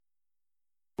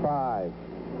5,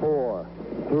 4,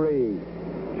 3,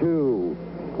 2,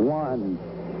 1,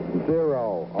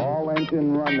 0. All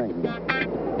engine running.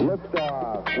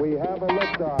 Liftoff. We have a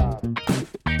liftoff.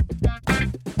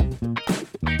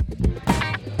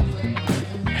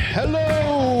 Hello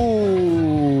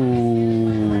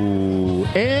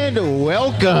and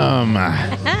welcome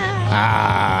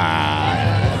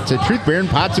to Truth, Beer, and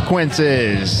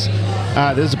Podsequences.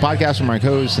 This is a podcast from my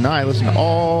co-host and I listen to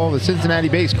all the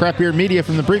Cincinnati-based craft beer media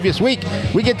from the previous week.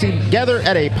 We get together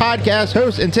at a podcast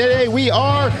host, and today we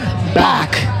are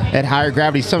back at Higher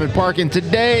Gravity Summit Park, and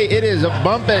today it is a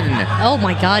bumpin'. Oh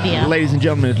my God, yeah. Ladies and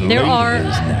gentlemen, There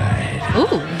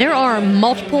are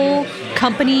multiple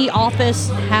company office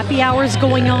happy hours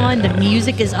going on. The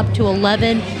music is up to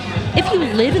 11. If you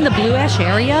live in the Blue Ash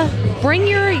area, bring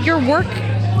your work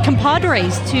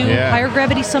compadres to Higher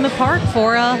Gravity Summit Park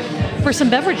for some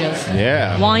beverages.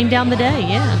 Yeah. Wind down the day,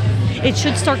 yeah. It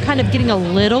should start kind of getting a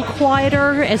little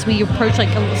quieter as we approach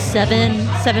like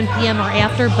 7 p.m. or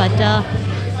after, but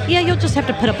you'll just have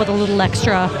to put up with a little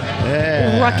extra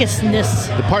ruckusness.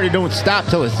 The party don't stop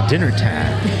till it's dinner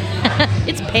time.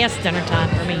 It's past dinner time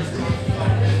for me.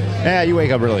 Yeah, you wake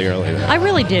up really early. I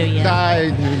really do, yeah.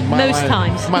 Most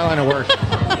times. My line of work.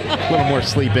 A little more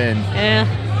sleep in. Yeah.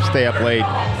 Stay up late.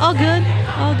 All good.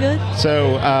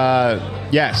 So,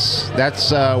 yes,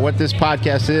 that's what this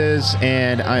podcast is.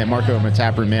 And I am Marco. I'm a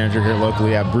taproom manager here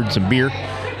locally. I've brewed some beer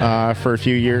for a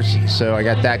few years, so I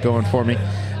got that going for me.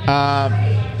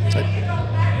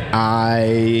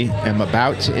 I am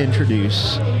about to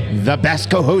introduce the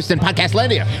best co-host in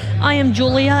Podcastlandia. I am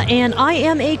Julia, and I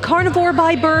am a carnivore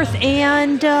by birth,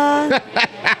 and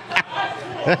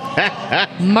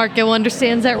Marco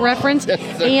understands that reference. So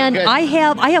and good. I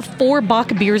have 4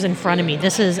 Bach beers in front of me.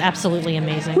 This is absolutely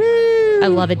amazing. Woo! I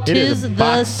love it. It is Tis the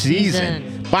Bach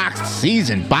season. Bach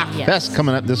season. Bach Yes. Fest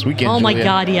coming up this weekend. Oh my Julia.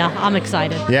 God, yeah, I'm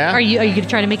excited. Yeah? Are you going to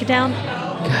try to make it down?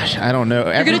 Gosh, I don't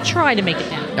know. You're going to try to make it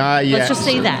down. Yeah. Let's just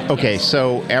say that. Okay, yes.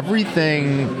 so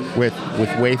everything with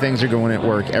way things are going at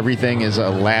work, everything is a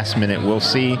last minute we'll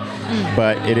see,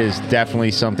 but it is definitely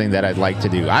something that I'd like to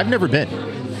do. I've never been.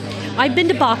 I've been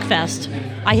to Bachfest.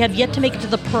 I have yet to make it to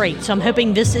the parade, so I'm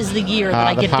hoping this is the year that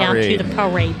I get down to the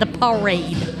parade. The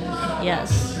parade.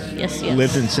 Yes.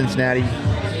 Lived in Cincinnati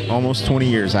almost 20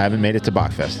 years. I haven't made it to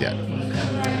Bachfest yet.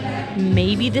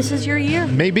 Maybe this is your year.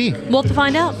 Maybe. We'll have to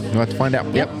find out. We'll have to find out.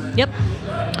 Yep.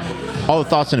 All the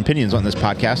thoughts and opinions on this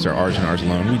podcast are ours and ours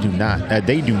alone.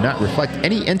 They do not reflect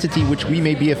any entity which we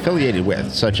may be affiliated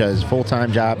with, such as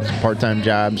full-time jobs, part-time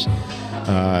jobs,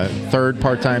 third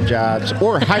part-time jobs,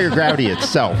 or Higher Gravity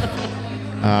itself.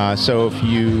 So if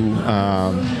you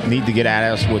need to get at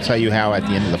us, we'll tell you how at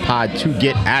the end of the pod to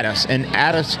get at us. And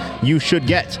at us, you should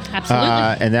get.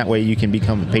 Absolutely. And that way you can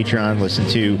become a Patreon, listen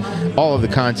to all of the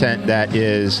content that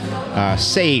is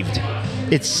saved.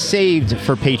 It's saved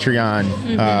for Patreon,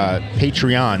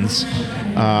 Patreons.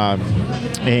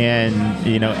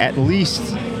 And, at least,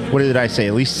 what did I say?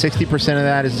 At least 60% of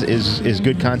that is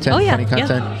good content, funny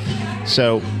content. Yeah.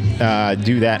 So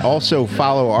do that. Also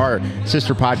follow our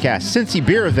sister podcast, Cincy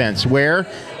Beer Events, where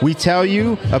we tell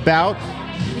you about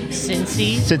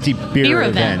Cincy Beer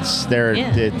Events. There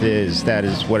it is. That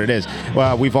is what it is.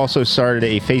 Well, we've also started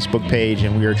a Facebook page,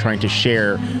 and we are trying to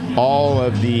share all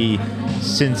of the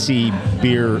Cincy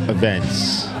Beer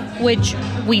Events. Which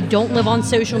we don't live on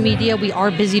social media. We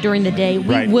are busy during the day.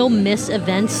 We will miss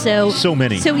events. So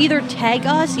many. So either tag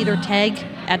us,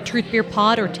 at Truth Beer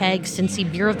Pod or tag Cincy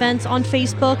Beer Events on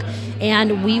Facebook,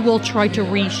 and we will try to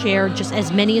reshare just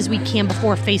as many as we can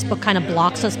before Facebook kind of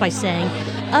blocks us by saying,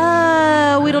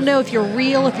 we don't know if you're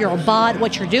real, if you're a bot,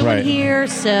 what you're doing here.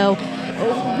 So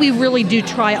we really do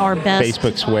try our best.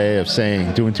 Facebook's way of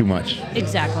saying doing too much.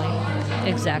 Exactly.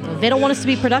 They don't want us to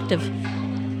be productive.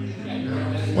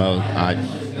 Well,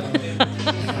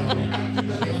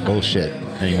 bullshit.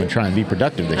 Anyone try and be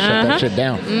productive, they shut that shit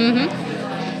down. Mm-hmm.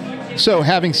 So,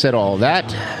 having said all that,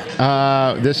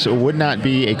 this would not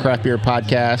be a craft beer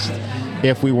podcast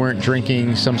if we weren't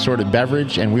drinking some sort of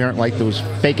beverage, and we aren't like those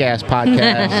fake-ass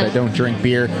podcasts that don't drink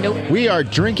beer. Nope. We are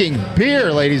drinking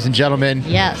beer, ladies and gentlemen.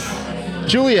 Yes.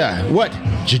 Julia, what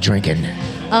you drinking?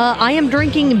 I am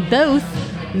drinking both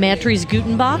Matry's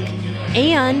Gutenbach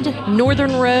and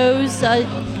Northern Rose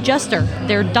Jester.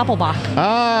 They're Doppelbock.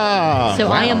 Ah. So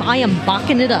wow. I am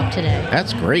bocking it up today.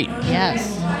 That's great.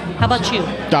 Yes. How about you?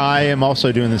 I am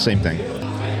also doing the same thing.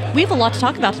 We have a lot to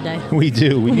talk about today. We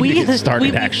do. We need to get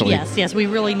started, actually. Yes. We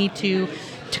really need to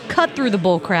cut through the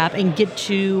bull crap and get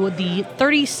to the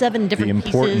 37 different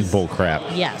important pieces. bull crap.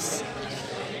 Yes.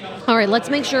 All right, let's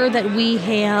make sure that we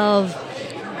have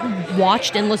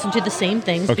watched and listened to the same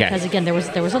things Okay. because again there was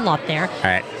a lot there. All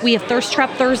right. We have Thirst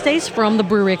Trap Thursdays from the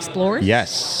Brewery Explorers.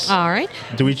 Yes. All right.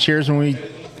 Do we cheers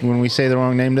when we say the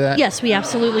wrong name to that? Yes, we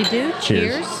absolutely do.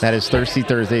 Cheers. That is Thirsty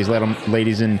Thursdays,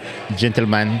 ladies and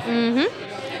gentlemen.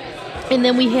 And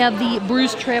then we have the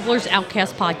Brews Travelers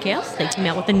Outcast podcast. They came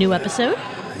out with a new episode.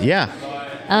 Yeah.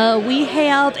 We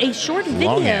have a short video.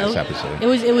 Long-ass episode.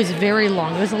 It was very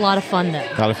long. It was a lot of fun though.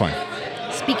 A lot of fun.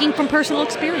 Speaking from personal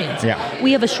experience. Yeah.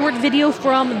 We have a short video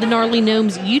from the Gnarly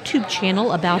Gnome's YouTube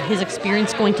channel about his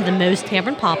experience going to the Moe's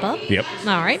Tavern pop-up. Yep.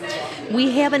 All right.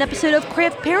 We have an episode of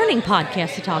Craft Parenting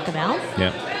Podcast to talk about.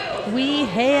 Yep. We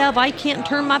have I Can't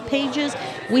Turn My Pages.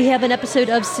 We have an episode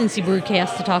of Cincy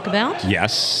Brewcast to talk about.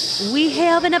 Yes. We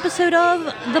have an episode of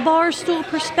The Barstool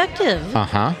Perspective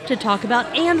to talk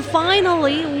about. And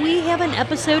finally, we have an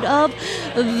episode of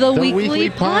The Weekly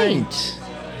Pint.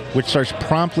 Which starts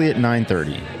promptly at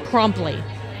 9:30. Promptly.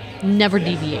 Never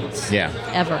deviates. Yeah.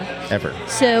 Ever.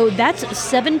 So that's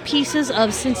 7 pieces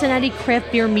of Cincinnati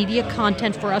craft beer media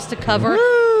content for us to cover.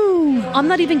 Woo! I'm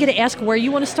not even going to ask where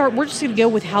you want to start. We're just going to go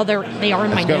with how they are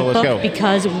in my Let's notebook go.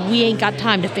 because we ain't got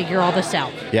time to figure all this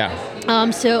out.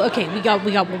 Yeah. So okay, we got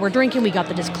what we're drinking. We got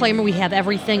the disclaimer. We have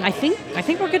everything. I think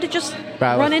we're good to just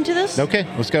run into this. Okay,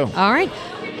 let's go. All right.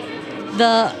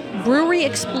 The Brewery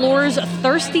Explorers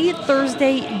Thirsty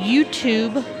Thursday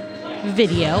YouTube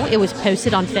video. It was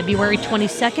posted on February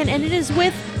 22nd, and it is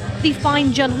with the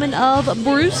fine gentleman of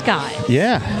Brew Sky.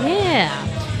 Yeah. Yeah.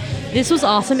 This was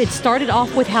awesome. It started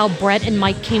off with how Brett and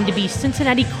Mike came to be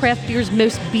Cincinnati craft beer's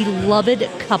most beloved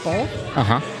couple.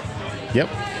 Yep.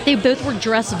 They both were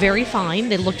dressed very fine.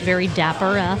 They looked very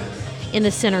dapper in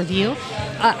the center view.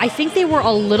 I think they were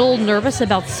a little nervous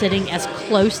about sitting as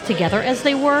close together as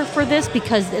they were for this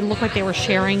because it looked like they were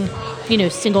sharing,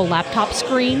 single laptop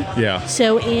screen. Yeah.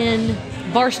 So in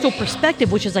Barstool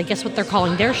Perspective, which is I guess what they're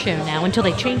calling their show now until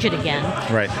they change it again.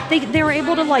 Right. They were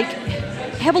able to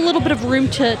have a little bit of room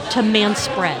to man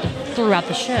spread throughout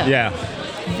the show. Yeah.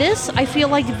 This, I feel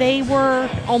like they were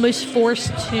almost forced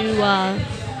to.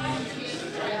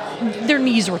 Their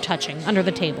knees were touching under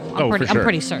the table. I'm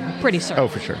pretty certain. Oh,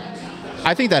 for sure.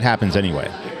 I think that happens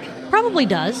anyway. Probably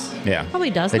does. Yeah.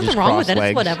 Probably does. They Nothing just wrong with cross it. legs.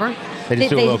 It's whatever. They just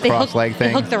do a little cross leg thing.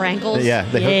 They hook their ankles. Yeah,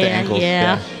 they hook the ankles.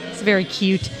 Yeah. Yeah. It's very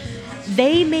cute.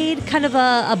 They made kind of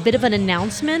a bit of an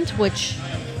announcement, which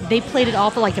they played it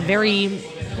off like a very,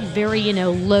 very,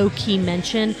 low-key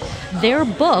mention. Their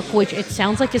book, which it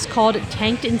sounds like is called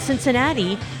Tanked in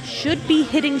Cincinnati, should be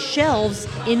hitting shelves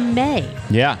in May.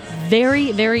 Yeah.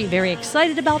 Very, very, very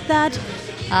excited about that.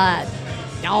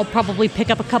 I'll probably pick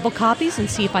up a couple copies and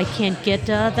see if I can't get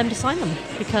them to sign them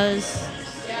because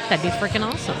that'd be freaking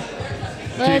awesome.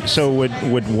 But, So would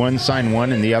one sign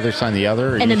one and the other sign the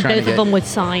other? Or and then both of them would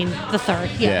sign the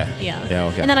third. Yeah.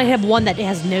 Okay. And then I have one that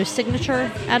has no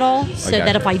signature at all, so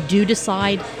that if I do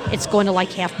decide it's going to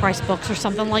Half Price Books or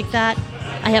something like that,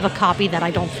 I have a copy that I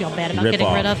don't feel bad about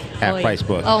getting rid of. Half Price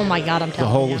Book. Oh my God, I'm The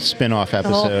telling whole you. spin-off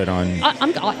episode on...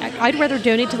 I'd rather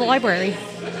donate to the library.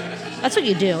 That's what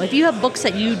you do. If you have books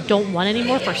that you don't want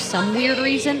anymore for some weird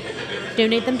reason,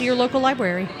 donate them to your local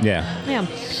library. Yeah. Yeah.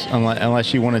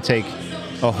 Unless you want to take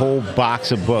a whole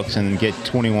box of books and get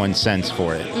 21 cents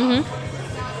for it.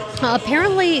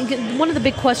 Apparently, one of the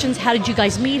big questions, how did you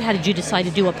guys meet? How did you decide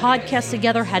to do a podcast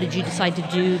together? How did you decide to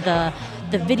do the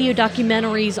video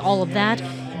documentaries, all of that?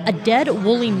 A dead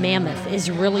woolly mammoth is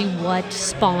really what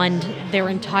spawned their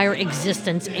entire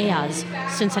existence as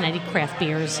Cincinnati Craft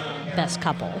Beer's best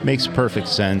couple. Makes perfect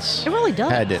sense. It really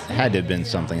does. Had to have been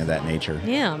something of that nature.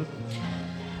 Yeah.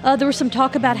 There was some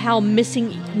talk about how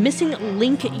missing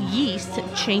link yeast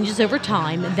changes over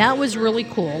time. That was really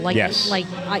cool. Yes.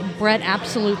 Brett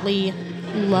absolutely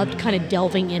loved kind of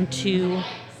delving into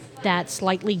that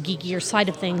slightly geekier side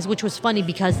of things, which was funny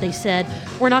because they said,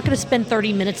 we're not going to spend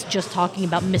 30 minutes just talking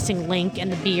about Missing Link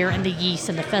and the beer and the yeast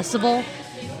and the festival.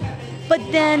 But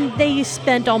then they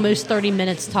spent almost 30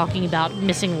 minutes talking about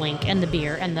Missing Link and the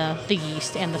beer and the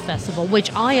yeast and the festival,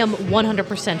 which I am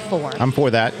 100% for. I'm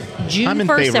for that. June I'm in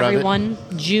 1st, favor everyone.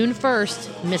 June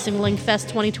 1st, Missing Link Fest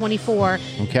 2024.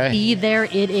 Okay. Be there.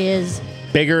 It is.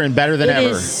 Bigger and better than It ever.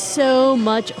 is so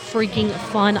much freaking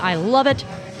fun. I love it.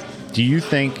 Do you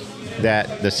think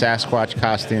that the Sasquatch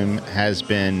costume has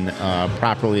been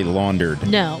properly laundered?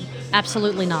 No,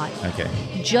 absolutely not. Okay.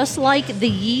 Just like the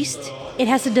yeast, it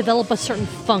has to develop a certain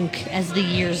funk as the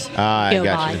years go I by.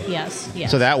 gotcha.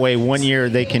 Yes. So that way, one year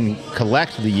they can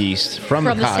collect the yeast from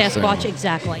the costume. Sasquatch,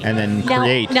 exactly. And then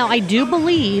create. Now, I do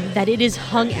believe that it is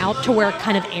hung out to where it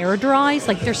kind of air dries,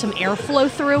 like there's some airflow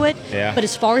through it. Yeah. But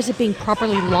as far as it being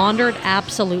properly laundered,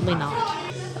 absolutely not.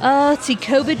 Let's see.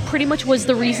 COVID pretty much was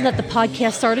the reason that the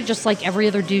podcast started, just like every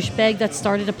other douchebag that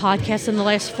started a podcast in the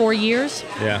last 4 years.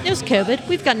 Yeah. It was COVID.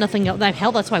 We've got nothing else.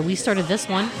 Hell, that's why we started this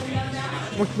one.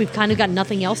 We've kind of got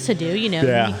nothing else to do,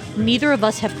 Yeah. Neither of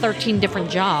us have 13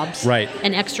 different jobs. Right.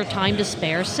 And extra time to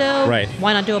spare. So Right.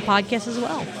 why not do a podcast as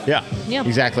well? Yeah. Yeah.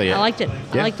 Exactly. I liked it.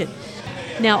 I Yeah. liked it.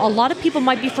 Now, a lot of people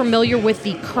might be familiar with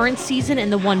the current season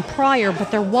and the one prior,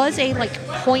 but there was a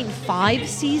 0.5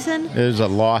 season It was a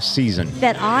lost season.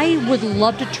 that I would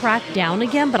love to track down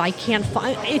again, but I can't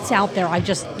find. It's out there. I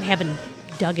just haven't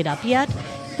dug it up yet.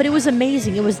 But it was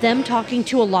amazing. It was them talking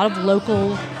to a lot of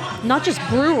local, not just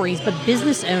breweries, but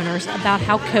business owners about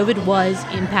how COVID was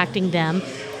impacting them.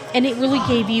 And it really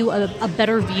gave you a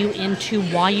better view into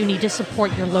why you need to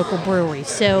support your local breweries.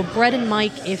 So, Brett and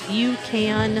Mike, if you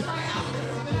can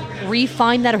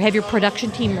refine that or have your production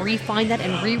team refine that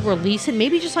and re-release it,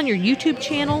 maybe just on your YouTube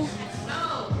channel,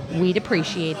 we'd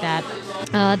appreciate that.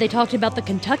 They talked about the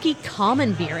Kentucky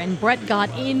Common Beer, and Brett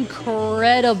got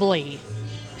incredibly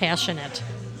passionate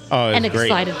Oh, it was and great.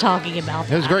 excited talking about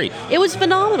that. It was great. It was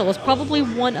phenomenal. It was probably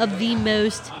one of the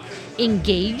most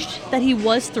engaged that he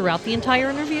was throughout the entire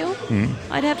interview,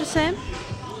 I'd have to say.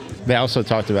 They also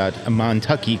talked about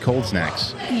Montucky cold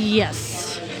snacks.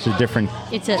 Yes. It's a different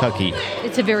Tucky.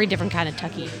 It's a very different kind of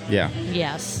Tucky. Yeah.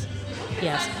 Yes.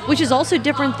 Yes. Which is also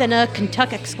different than a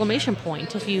Kentucky exclamation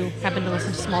point if you happen to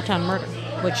listen to Small Town Murder,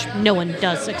 which no one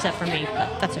does except for me,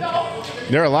 but that's okay.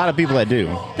 There are a lot of people that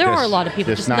do. There are a lot of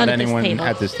people, Just just not none at this anyone table.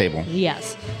 at this table.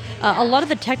 Yes. A lot of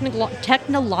the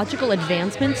technological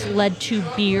advancements led to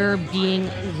beer being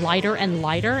lighter and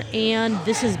lighter, and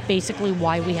this is basically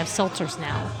why we have seltzers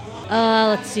now.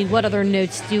 Let's see, what other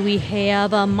notes do we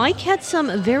have? Mike had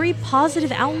some very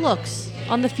positive outlooks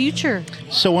on the future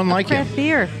So unlike him. craft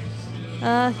beer.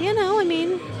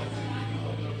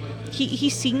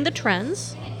 He's seeing the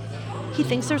trends. He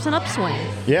thinks there's an upswing.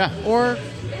 Yeah. Or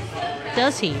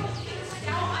does he?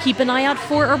 Keep an eye out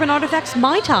for Urban Artifacts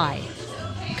Mai Tai.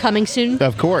 Coming soon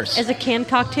Of course. as a canned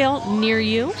cocktail near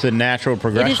you. It's a natural It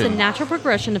progression is a natural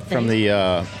progression of things. from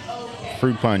the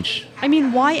fruit punch. I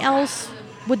mean, why else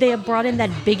would they have brought in that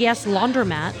big-ass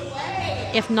laundromat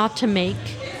if not to make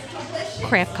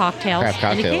craft cocktails, Craft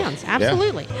in the cocktails, cans? yeah.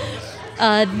 Absolutely.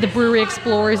 The Brewery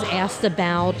Explorers asked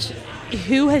about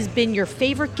who has been your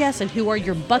favorite guest and who are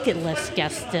your bucket list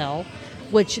guests still,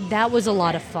 which that was a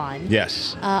lot of fun.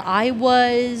 Yes. I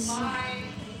was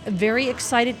very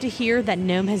excited to hear that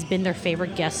Gnome has been their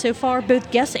favorite guest so far, both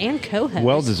guest and co-host.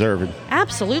 Well deserved.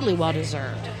 Absolutely well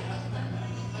deserved.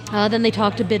 Then they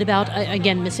talked a bit about,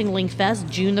 again, Missing Link Fest,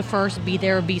 June the 1st, be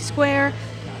there or be square.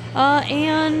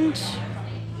 And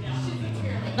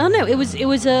I don't know, it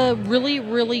was a really,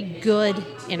 really good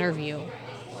interview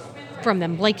from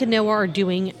them. Blake and Noah are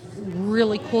doing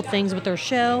really cool things with their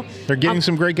show. They're getting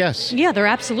some great guests. Yeah, they're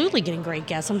absolutely getting great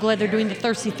guests. I'm glad they're doing the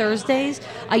Thirsty Thursdays.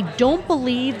 I don't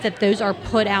believe that those are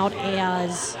put out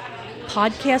as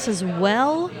podcasts as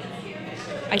well.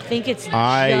 I think it's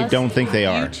I just don't think they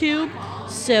are. YouTube.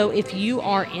 So if you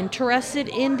are interested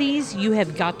in these, you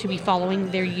have got to be following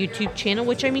their YouTube channel,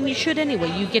 which, I mean, you should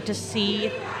anyway. You get to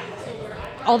see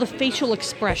all the facial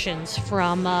expressions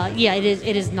from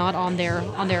it is not on their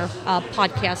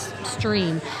podcast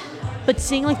stream, but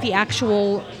seeing like the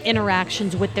actual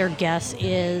interactions with their guests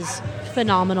is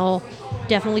phenomenal.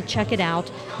 Definitely check it out.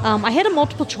 I had a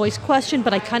multiple choice question,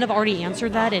 but I kind of already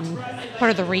answered that in part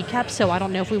of the recap, so I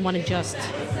don't know if we want to just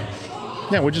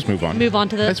Yeah, we'll just move on. move on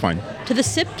to the That's fine. to the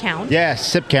sip count. Yeah,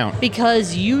 sip count.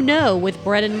 Because with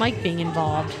Brett and Mike being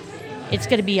involved, it's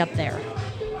going to be up there.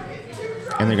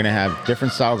 And they're going to have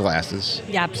different style glasses.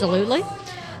 Yeah, absolutely.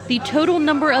 The total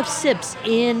number of sips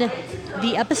in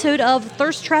the episode of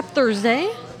Thirst Trap Thursday.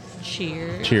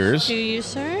 Cheers. Cheers. To you,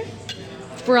 sir.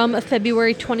 From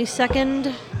February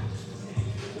 22nd,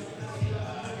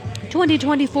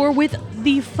 2024 with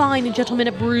the fine gentlemen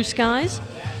at Brew Skies.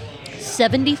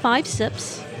 75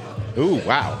 sips. Ooh,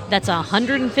 wow. That's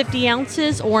 150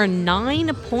 ounces or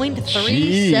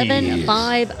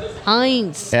 9.375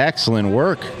 pints. Excellent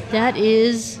work. That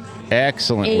is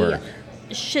Excellent a work.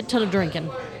 shit ton of drinking.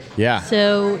 Yeah.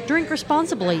 So drink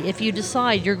responsibly if you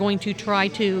decide you're going to try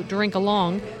to drink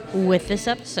along with this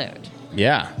episode.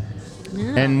 Yeah.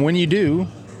 And when you do,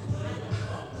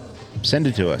 send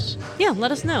it to us. Yeah,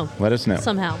 let us know. Let us know.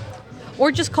 Somehow.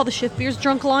 Or just call the Shift Beers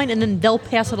Drunk line and then they'll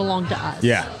pass it along to us.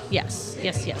 Yeah. Yes.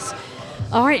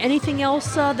 All right, anything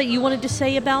else that you wanted to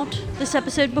say about this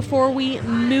episode before we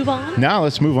move on? Now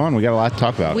let's move on. We got a lot to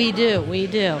talk about. We do.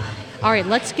 All right,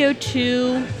 let's go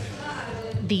to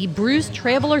the Brews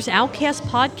Travelers Outcast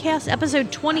Podcast,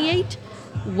 episode 28,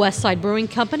 Westside Brewing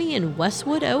Company in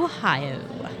Westwood, Ohio.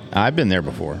 I've been there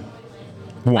before.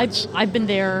 Once. I've been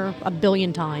there a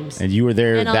billion times. And you were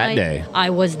there And that day.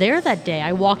 I was there that day.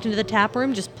 I walked into the tap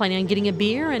room just planning on getting a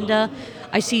beer, and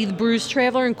I see the Brews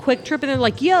Traveler and Quick Trip, and they're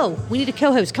like, "Yo, we need a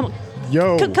co-host. Come on,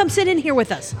 Yo. come sit in here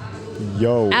with us."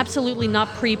 Yo. Absolutely not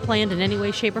pre-planned in any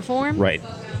way, shape, or form. Right.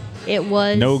 It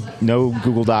was No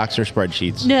Google Docs or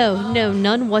spreadsheets. No,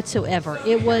 none whatsoever.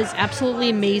 It was absolutely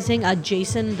amazing.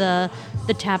 Jason, the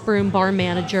tap room bar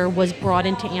manager, was brought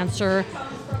in to answer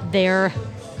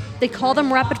they call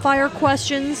them rapid fire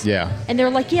questions. Yeah. And they're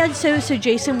like, yeah, so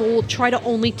Jason, we'll try to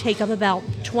only take up about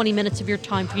 20 minutes of your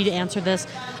time for you to answer this.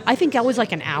 I think that was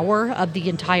like an hour of the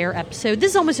entire episode. This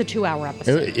is almost a 2-hour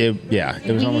episode.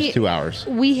 It was almost 2 hours.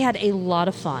 We had a lot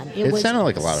of fun. It sounded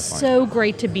like a lot of fun. So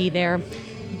great to be there.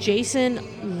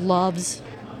 Jason loves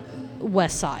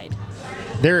West Side.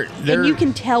 And you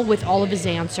can tell with all of his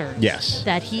answers. Yes.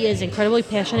 That he is incredibly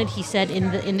passionate. He said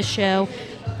in the show,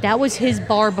 that was his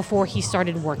bar before he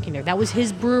started working there. That was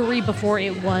his brewery before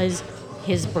it was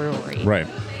his brewery. Right.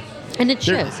 And it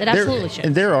shows. It absolutely shows.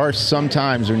 And there are some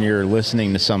times when you're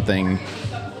listening to something,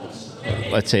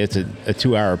 let's say it's a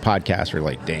 2-hour podcast, or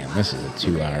like, damn, this is a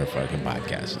 2-hour fucking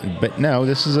podcast. But no,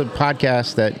 this is a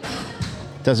podcast that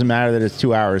doesn't matter that it's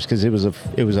 2 hours, because it was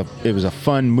a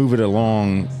fun, move it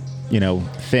along,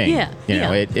 thing.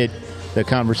 Yeah. The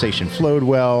conversation flowed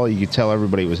well. You could tell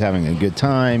everybody was having a good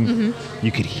time. Mm-hmm.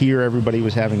 You could hear everybody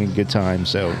was having a good time.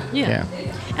 So, yeah.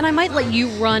 And I might let you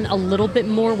run a little bit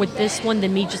more with this one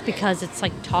than me, just because it's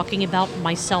like talking about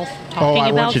myself,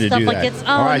 talking about stuff like it's,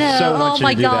 oh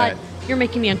my God, you're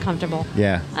making me uncomfortable.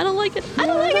 Yeah. I don't like it.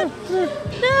 No.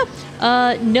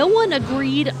 No one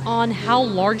agreed on how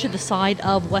large the side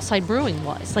of West Side Brewing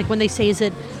was. Like when they say,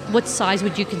 what size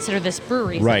would you consider this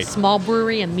brewery? Is it a small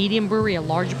brewery, a medium brewery, a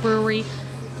large brewery?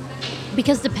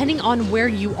 Because depending on where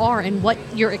you are and what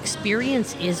your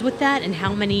experience is with that, and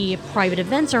how many private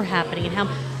events are happening, and how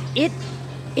it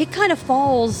kind of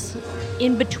falls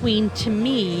in between, to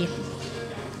me,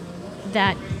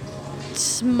 that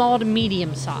small to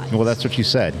medium size. Well, that's what you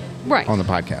said on the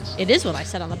podcast. It is what I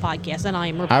said on the podcast, and I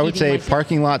am repeating I would say myself.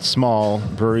 Parking lot small,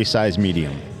 brewery size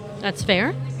medium. That's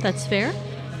fair.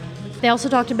 They also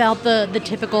talked about the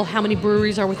typical how many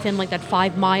breweries are within like that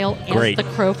 5 mile as the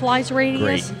crow flies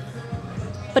radius. Great.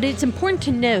 But it's important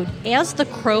to note, as the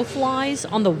crow flies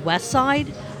on the west side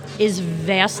is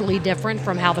vastly different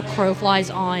from how the crow flies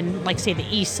on, like, say, the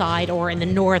east side, or in the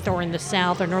north, or in the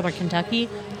south, or northern Kentucky.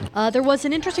 There was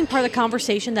an interesting part of the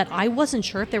conversation that I wasn't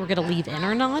sure if they were going to leave in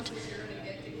or not,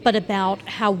 but about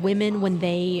how women, when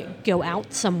they go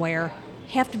out somewhere,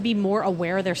 have to be more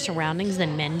aware of their surroundings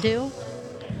than men do.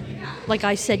 Like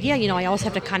I said, I always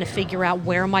have to kind of figure out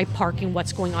where am I parking,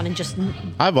 what's going on, and just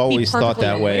I've always thought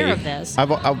that way. Of this.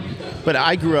 But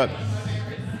I grew up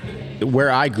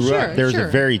where I grew up. There was a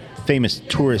very famous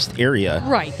tourist area,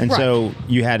 right? And so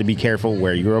you had to be careful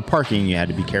where you were parking. You had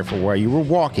to be careful where you were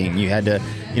walking. You had to,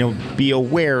 be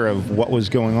aware of what was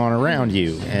going on around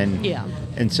you.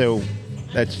 And so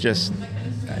that's just,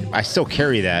 I still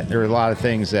carry that. There are a lot of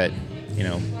things that,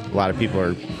 a lot of people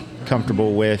are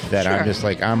comfortable with that. I'm just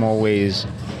like, I'm always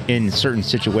in certain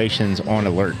situations on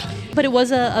alert. But it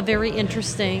was a very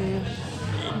interesting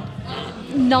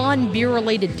non-beer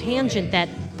related tangent that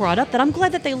brought up that I'm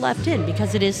glad that they left in,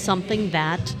 because it is something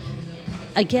that,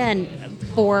 again,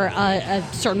 for a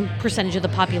certain percentage of the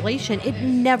population, it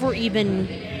never even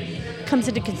comes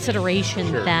into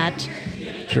consideration that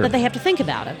they have to think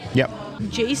about it. Yep.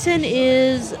 Jason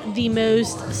is the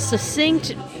most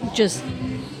succinct, just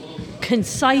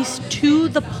concise, to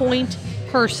the point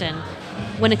person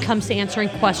when it comes to answering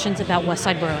questions about West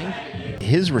Side Brewing.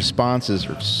 His responses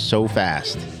are so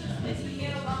fast.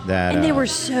 And they were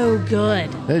so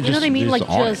good. You know what I mean? Like,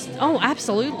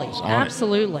 absolutely.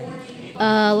 Absolutely.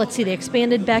 Let's see, they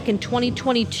expanded back in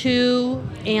 2022,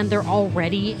 and they're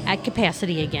already at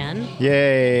capacity again.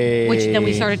 Yay! Which then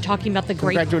we started talking about the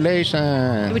great...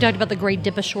 Congratulations! We talked about the great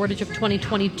DIPA shortage of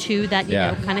 2022 that,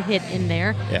 kind of hit in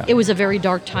there. Yeah. It was a very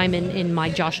dark time in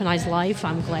my Josh and I's life.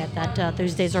 I'm glad that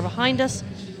those days are behind us.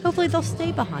 Hopefully they'll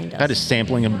stay behind us. I had a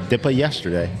sampling of DIPA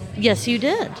yesterday. Yes, you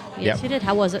did. Yes, you did.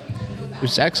 How was it? It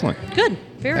was excellent. Good.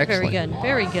 Very good.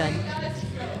 Very good.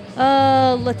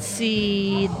 Let's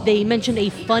see. They mentioned a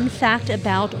fun fact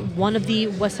about one of the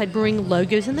West Side Brewing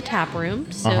logos in the tap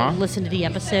room. So listen to the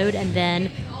episode and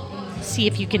then see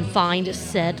if you can find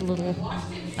said little,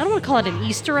 I don't want to call it an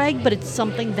Easter egg, but it's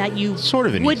something that you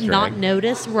would not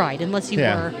notice, right, unless you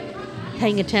were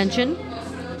paying attention.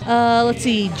 Let's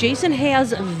see. Jason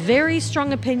has very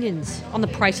strong opinions on the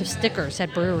price of stickers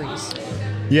at breweries.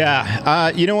 Yeah.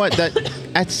 You know what?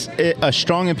 That's a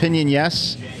strong opinion,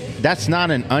 yes. That's not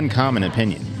an uncommon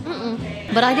opinion.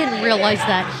 But I didn't realize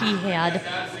that he had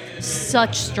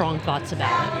such strong thoughts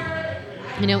about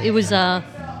it. It was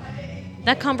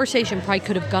that conversation probably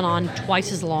could have gone on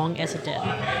twice as long as it did.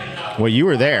 Well, you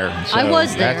were there. So I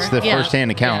was there. That's the Yeah.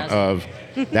 firsthand account Yes.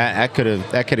 of that. Could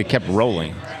have kept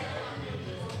rolling.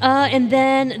 And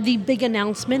then the big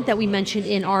announcement that we mentioned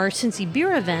in our Cincy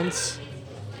Beer Events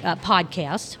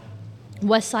podcast.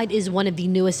 Westside is one of the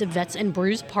newest Vets and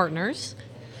Brews partners,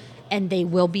 and they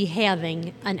will be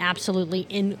having an absolutely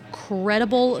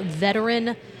incredible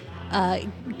veteran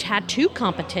tattoo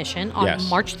competition on Yes.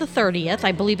 March the 30th.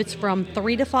 I believe it's from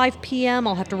 3 to 5 p.m.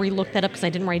 I'll have to relook that up because I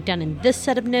didn't write it down in this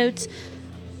set of notes.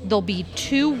 There'll be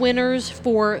 2 winners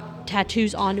for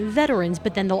tattoos on veterans,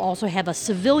 but then they'll also have a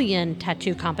civilian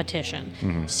tattoo competition.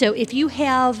 Mm-hmm. So if you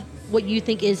have what you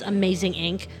think is amazing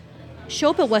ink,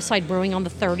 show up at Westside Brewing on the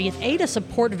 30th, A, to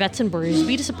support Vets and Brews,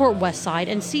 B, to support Westside,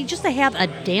 and C, just to have a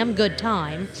damn good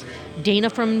time. Dana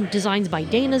from Designs by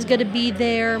Dana is going to be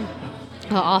there.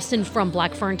 Austin from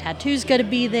Black Fern Tattoo is going to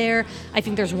be there. I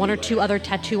think there's 1 or 2 other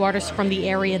tattoo artists from the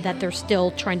area that they're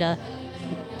still trying to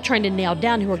nail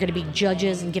down who are going to be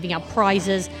judges and giving out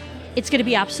prizes. It's going to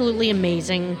be absolutely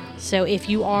amazing. So if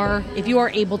you are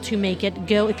able to make it,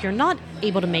 go. If you're not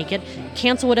able to make it,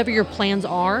 cancel whatever your plans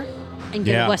are and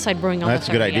go Yeah. to Westside Brewing on That's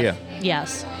the a 30th. good idea.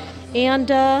 Yes.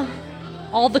 And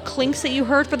all the clinks that you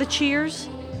heard for the cheers,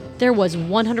 there was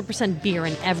 100% beer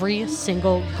in every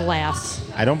single glass.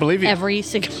 I don't believe you. Every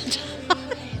single time.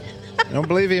 I don't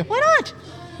believe you. Why not?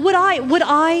 Would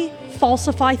I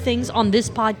falsify things on this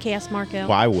podcast, Marco?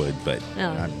 Well, I would, but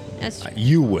Oh, that's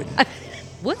you would.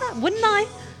 Wouldn't I?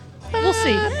 We'll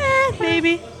see.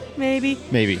 Maybe.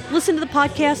 Maybe. Listen to the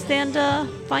podcast and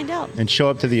find out. And show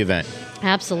up to the event.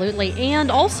 Absolutely.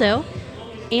 And also,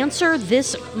 answer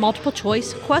this multiple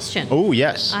choice question. Oh,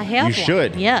 yes. I have You one.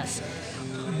 should. Yes.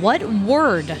 What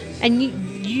word, and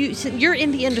you're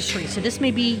in the industry, so this may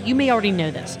be, you may already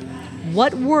know this.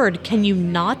 What word can you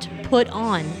not put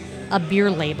on a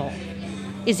beer label?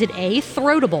 Is it A,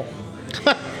 throatable?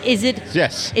 Is it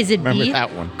Yes. Is it Remember B,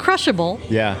 that one. crushable?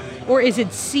 Yeah. Or is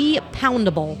it C,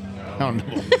 poundable?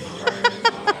 Poundable.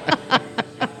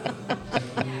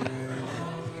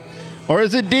 Or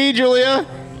is it D, Julia?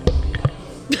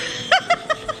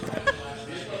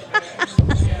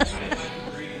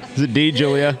 Is it D,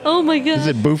 Julia? Oh my God. Is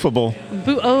it boofable?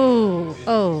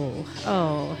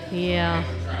 Yeah.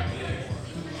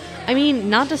 I mean,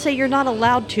 not to say you're not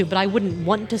allowed to, but I wouldn't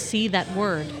want to see that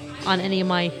word on any of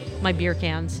my beer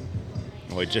cans.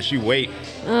 Well, just you wait.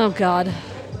 Oh God.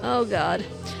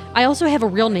 I also have a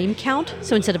real name count,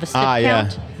 so instead of a step yeah.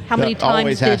 count, how many That times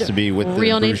always did has to be with the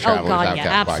real Brews names? Oh Travelers God,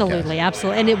 yeah, Outcast absolutely,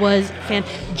 and it was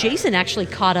Jason actually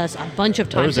caught us a bunch of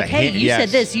times. was a Like, hey, hint, you said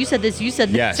yes. this, you said this, you said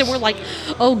this, Yes. and we're like,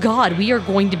 oh God, we are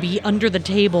going to be under the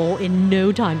table in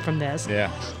no time from this.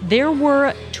 Yeah. There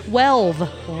were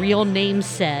 12 real names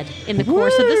said in the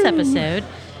course of this episode,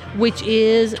 which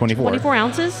is 24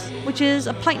 ounces, which is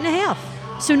a pint and a half.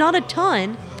 So not a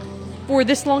ton for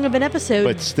this long of an episode,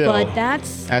 But still,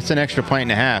 that's an extra pint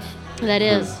and a half that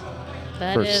is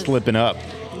that for is. slipping up,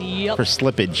 Yep. for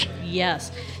slippage.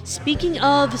 Yes. Speaking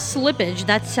of slippage,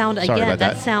 that about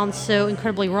that. sounds so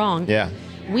incredibly wrong. Yeah.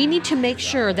 We need to make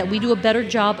sure that we do a better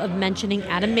job of mentioning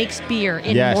Adam Makes Beer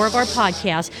in Yes. more of our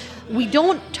podcasts. We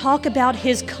don't talk about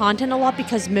his content a lot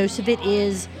because most of it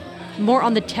is more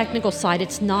on the technical side.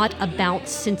 It's not about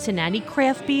Cincinnati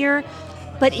craft beer,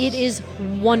 but it is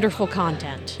wonderful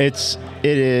content. It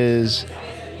is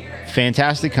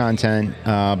fantastic content.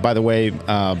 By the way,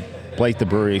 Blake the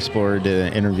Brewery Explorer did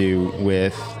an interview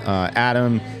with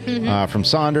Adam from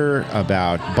Sonder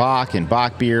about Bach and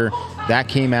Bach beer. That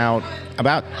came out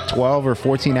about 12 or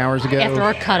 14 hours ago. After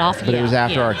our cutoff, But it was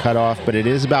after our cutoff. But it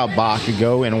is about Bach.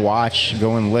 Go and watch,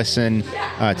 go and listen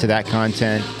to that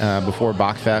content before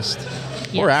Bachfest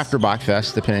or Yes. after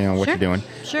Bachfest, depending on what Sure. you're doing.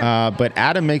 Sure. But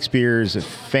Adam Makes Beer is a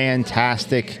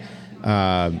fantastic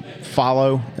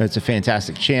follow. It's a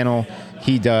fantastic channel.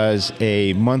 He does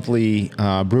a monthly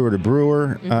brewer to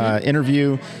brewer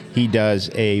interview. He does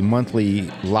a monthly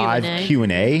live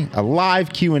Q&A. A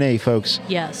live Q&A, folks.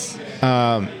 Yes.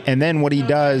 And then what he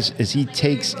does is he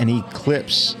takes and he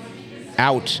clips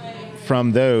out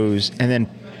from those and then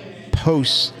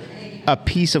posts a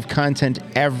piece of content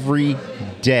every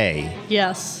day.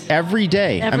 Yes. Every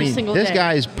day. Every I mean, single this day.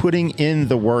 guy is putting in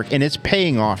the work and it's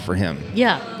paying off for him.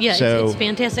 Yeah, So- it's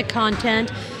fantastic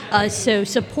content. So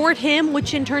support him,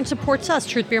 which in turn supports us.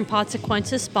 Truth Beer and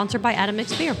Podsequences, sponsored by Adam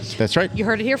Makes Beer. That's right. You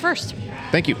heard it here first.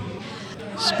 Thank you.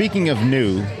 Speaking of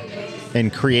new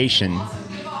and creation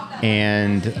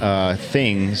and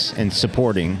things and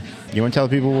supporting, you want to tell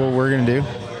the people what we're going to do?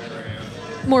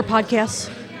 More podcasts.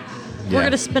 Yeah. We're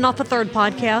going to spin off a third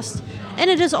podcast, and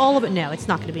it is all about. No, it's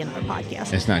not going to be another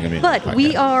podcast. It's not going to be. But another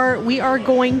we podcast. are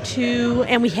going to,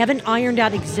 and we haven't ironed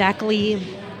out exactly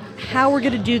how we're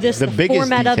going to do this. The biggest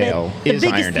format detail of it. The is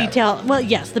biggest ironed out. detail. Well,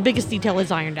 yes, the biggest detail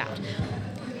is ironed out.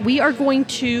 We are going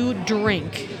to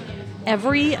drink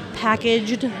every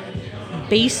packaged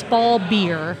baseball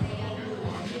beer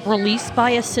released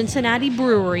by a Cincinnati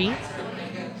brewery,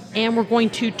 and we're going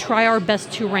to try our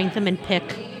best to rank them and pick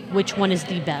which one is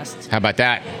the best. How about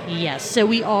that? Yes, so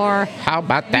we are. How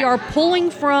about that? We are pulling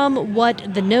from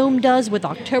what the Gnome does with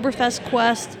Oktoberfest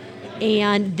Quest,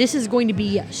 and this is going to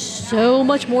be so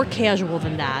much more casual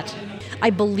than that. I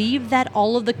believe that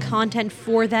all of the content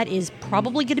for that is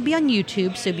probably going to be on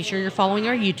YouTube, so be sure you're following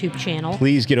our YouTube channel.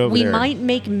 Please get over we there. We might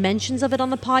make mentions of it on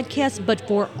the podcast, but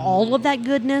for all of that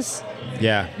goodness,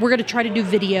 Yeah. we're going to try to do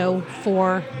video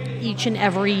for each and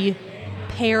every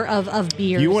pair of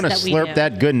beers. You want to that we slurp do.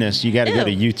 that goodness, you got to go to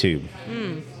Ew. YouTube.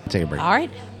 Take a break. All right.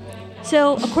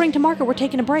 So, according to Marco, we're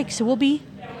taking a break, so we'll be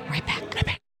right back.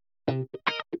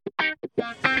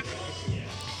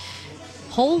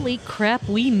 Holy crap,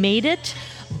 we made it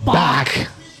Back.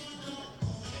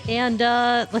 And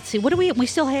let's see, what do we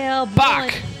still have?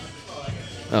 Bach.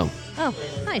 Oh. Oh,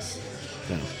 nice.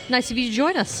 No. Nice of you to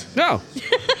join us. No.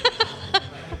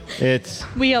 It's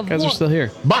We have Guys one. are still here.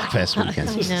 Bachfest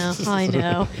weekend. I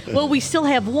know. Well, we still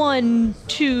have 1,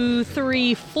 2,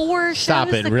 3, 4 Stop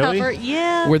shows it, to really? cover.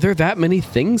 Yeah. Were there that many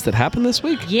things that happened this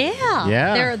week? Yeah.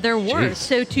 Yeah. There were. Jeez.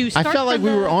 So to I start felt like from we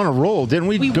the- were on a roll. Didn't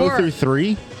we, We go were. through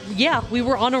 3? Yeah, we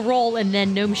were on a roll, and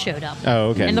then Gnome showed up. Oh,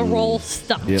 okay. And the roll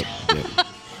stopped. Yep.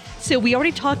 So we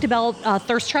already talked about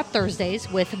Thirst Trap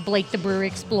Thursdays with Blake the Brewery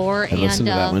Explorer I listened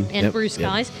to that one. and Yep, Bruce yep.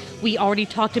 Guys. We already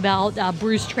talked about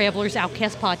Bruce Traveler's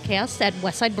Outcast podcast at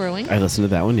Westside Brewing. I listened to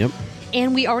that one. Yep.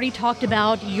 And we already talked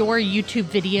about your YouTube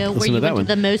video where Listen you to that went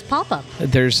to one. the Moe's Pop-Up.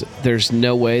 There's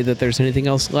no way that there's anything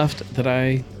else left that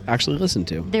I actually listened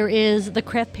to. There is the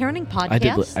Craft Parenting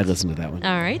podcast. I listened to that one.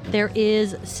 All right. There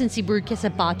is Cincy Brew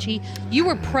Kisabachi. You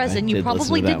were present. I You did listen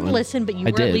probably to that didn't one. listen, but you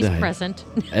I were at did. least I present.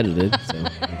 Edited, so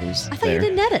it was I thought there. you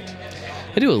didn't edit.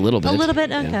 I do a little bit. A little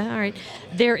bit? Okay. Yeah. All right.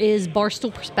 There is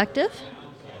Barstool Perspective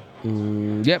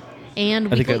Yep. and I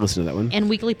think I Weekly- listened to that one. and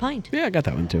Weekly Pint. Yeah, I got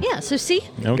that one too. Yeah. So see,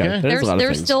 Okay. There's a lot of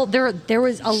there's things. still there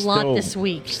was a lot Still- this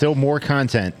week. Still more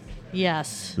content.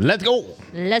 Yes. Let's go.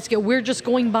 Let's go. We're just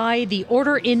going by the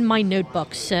order in my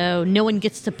notebook, so no one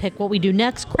gets to pick what we do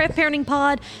next. Craft Parenting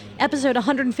Pod, episode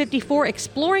 154,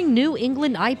 Exploring New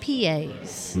England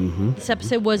IPAs. Mm-hmm. This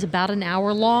episode was about an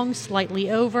hour long,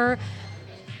 slightly over.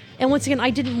 And once again, I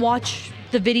didn't watch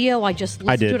the video. I just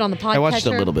listened did. to it on the podcast. I watched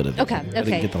a little bit of it. Okay, I okay.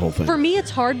 didn't get the whole thing. For me,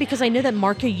 it's hard because I know that,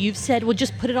 Marco, you've said, well,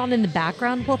 just put it on in the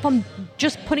background. Well, if I'm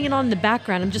just putting it on in the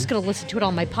background, I'm just going to listen to it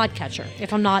on my podcatcher.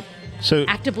 If I'm not So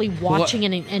actively watching it.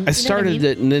 And you know I what I started mean?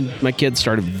 it, and then my kids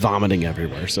started vomiting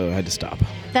everywhere, so I had to stop.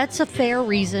 That's a fair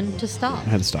reason to stop. I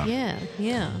had to stop. Yeah,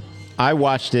 yeah. I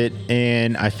watched it,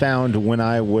 and I found when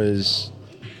I was,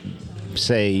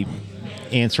 say,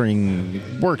 answering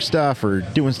work stuff or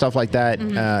doing stuff like that,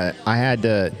 I had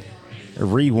to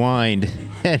rewind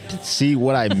and see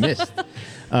what I missed.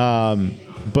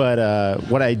 But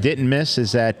what I didn't miss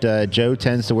is that Joe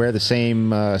tends to wear the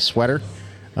same sweater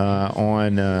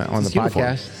on the his uniform.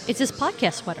 podcast. It's his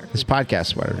podcast sweater. His podcast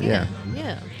sweater, yeah.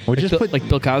 Yeah. We just put Like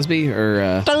Bill Cosby,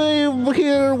 or I'm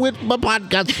here with my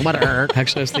podcast sweater.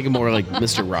 actually, I was thinking more like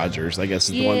Mr. Rogers. I guess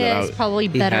is the one that Yeah, it's probably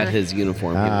he better. had his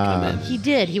uniform. He would come in. He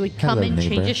did. He would come Hello, in,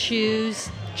 neighbor. change his shoes,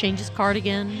 change his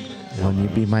cardigan. Won't you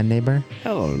be my neighbor?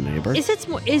 Hello, neighbor.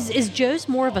 Is Joe's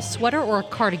more of a sweater or a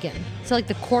cardigan? So like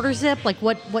the quarter zip, like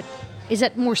what is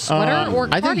that more sweater or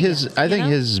I cardigan? think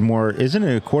his more, isn't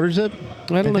it a quarter zip?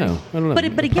 I don't know. But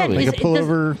again, Probably. Like a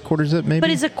pullover quarter zip, maybe. But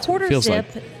is a quarter Feels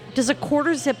zip? like. Does a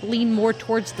quarter zip lean more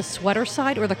towards the sweater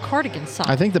side or the cardigan side?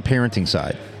 I think the parenting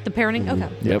side. The parenting.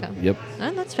 Okay. Yep, Okay. yep.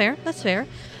 That's fair. That's fair.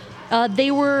 They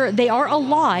are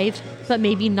alive, but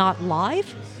maybe not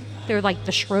live. They're like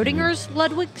the Schrodinger's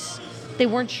Ludwigs. They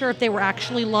weren't sure if they were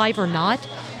actually live or not.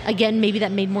 Again, maybe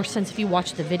that made more sense if you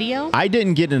watched the video. I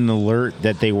didn't get an alert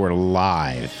that they were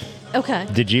live. Okay.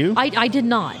 Did you? I did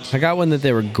not. I got one that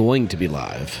they were going to be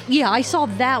live. Yeah, I saw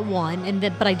that one,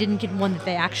 but I didn't get one that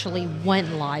they actually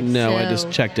went live. No, I so-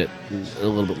 just checked it a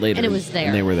little bit later. And it was there.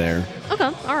 And they were there. Okay,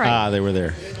 all right. They were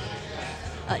there.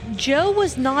 Joe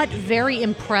was not very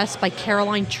impressed by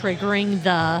Caroline triggering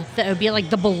the OB, like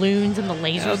the balloons and the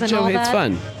lasers and Joe all hates that.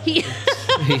 fun. He,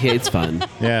 He hates fun.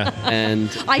 Yeah. And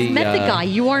I've met the guy.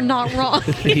 You are not wrong.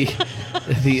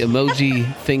 the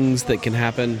emoji things that can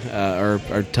happen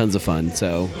are tons of fun.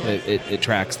 So it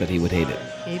tracks that he would hate it.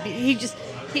 Maybe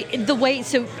The way,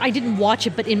 so I didn't watch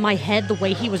it, but in my head, the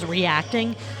way he was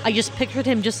reacting, I just pictured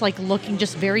him just like looking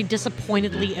just very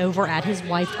disappointedly over at his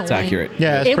wife. It's accurate.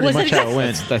 Yeah, that's It pretty was much how it exact-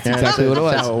 went. That's Yeah, exactly what it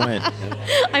was. That's how it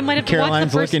went. I might have to Caroline's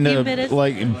watch the first looking few to minutes.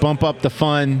 like bump up the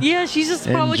fun. Yeah, she's just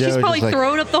And probably Joe just like-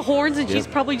 throwing up the horns, and she's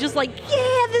Yep. probably just like,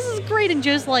 yeah, this is great, and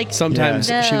Joe's like, Sometimes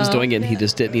Yeah. she was No. doing it and he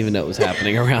just didn't even know it was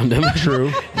happening around him.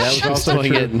 True. That was also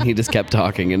doing it and he just kept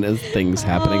talking and there's things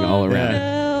happening all around.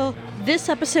 No. This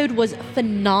episode was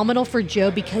phenomenal for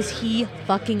Joe because he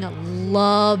fucking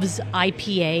loves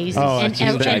IPAs Oh, and,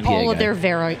 he's a big and all IPA of their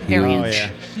variants. Oh, yeah.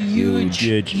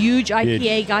 Huge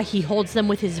IPA guy. He holds them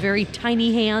with his very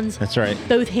tiny hands. That's right.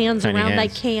 Both hands Tiny around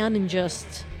hands. that can and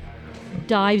just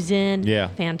dives in. Yeah.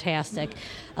 Fantastic.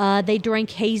 They drank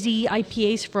hazy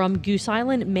IPAs from Goose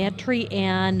Island, Mad Tree,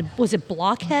 and was it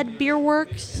Blockhead Beer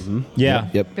Works? Yeah.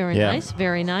 Yep. Very Yeah. nice.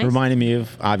 Very nice. Reminded me of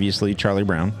obviously Charlie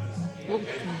Brown, Well,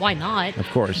 why not? of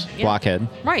course. Yeah. Blockhead.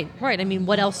 Right. I mean,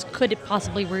 what else could it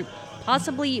possibly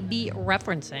be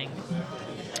referencing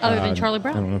other than Charlie I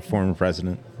Brown? don't know, former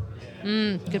president.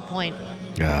 Good point.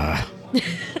 Ah.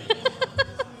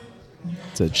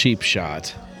 It's a cheap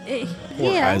shot. Poor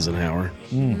Yeah. Eisenhower.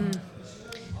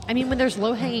 I mean, when there's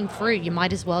low-hanging fruit, you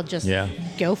might as well just Yeah.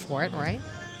 go for it, right?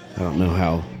 I don't know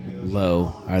how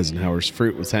low Eisenhower's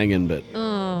fruit was hanging, but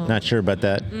Not sure about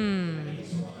that.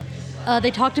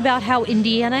 They talked about how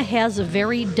Indiana has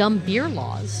very dumb beer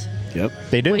laws, yep.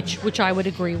 They do. which I would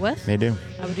agree with. They do.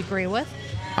 I would agree with.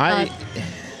 I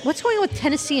What's going on with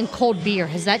Tennessee and cold beer?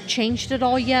 Has that changed at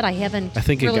all yet? I haven't. I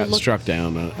think it really got looked- struck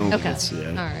down. I don't think Okay. it's- yeah.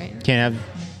 All right. can't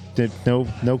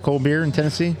have no cold beer in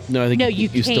Tennessee. No, I think No, you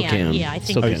still can. Yeah, I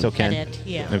think Oh, you you still can. It.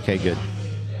 Yeah. Okay, good.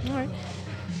 All right.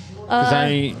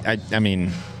 'Cause I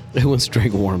mean, Who wants to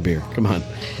drink warm beer? Come on.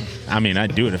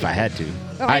 I'd do it if I had to.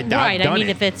 Right. I've I done mean, it.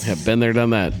 if it's Have been there, done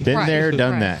that. Been Right, there,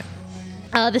 done right. that.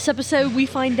 This episode, we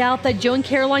find out that Joe and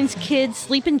Caroline's kids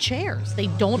sleep in chairs. They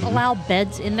don't allow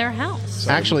beds in their house.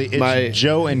 Actually, it's My-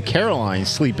 Joe and Caroline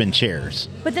sleep in chairs.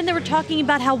 But then they were talking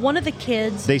about how one of the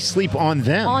kids They sleep on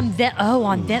them. on them.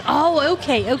 Oh,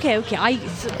 okay.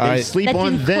 They sleep that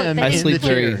on didn't click, them that I in didn't the sleep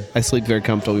click. very chair. I sleep very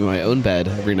comfortably in my own bed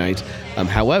every night.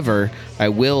 However, I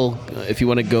will, if you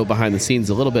want to go behind the scenes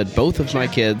a little bit, both of my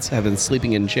kids have been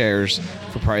sleeping in chairs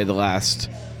for probably the last,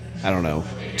 I don't know,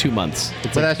 2 months.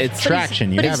 It's But like- that's it's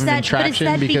traction. You but is haven't that- been but is traction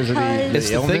that because of because- the it's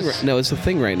the thing. illness. No, it's the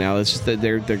thing right now. It's just that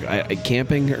they're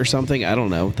camping or something. I don't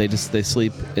know. They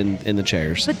sleep in the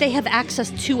chairs. But they have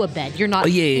access to a bed. You're not Oh,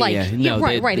 yeah, like yeah. No,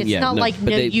 right, they- right. It's yeah, not no, like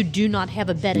but no, they- you do not have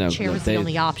a bed. A chair is the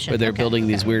only option. But they're Okay, building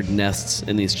these okay. weird nests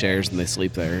in these chairs and they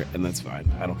sleep there, and that's fine.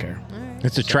 I don't care.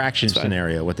 It's a traction It's fine.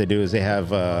 scenario. What they do is they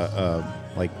have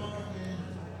like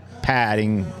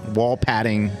padding, wall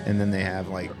padding, and then they have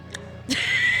like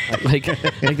like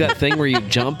that thing where you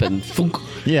jump and thunk.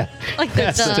 yeah, Like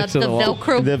the Stick to the wall.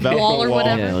 Velcro, the Velcro wall or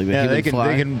whatever, Yeah, like the yeah, human they can fly.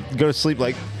 they can go to sleep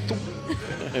like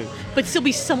but still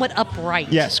be somewhat upright.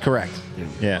 yes, correct.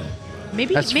 Yeah,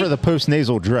 Maybe that's maybe, for the post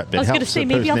nasal drip. It I was going to helps say the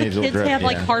maybe all the postnasal kids drip, have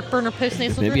like yeah. heartburn or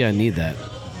postnasal Maybe drip. I need that.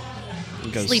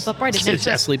 Go Sleep upright. It's Sleep,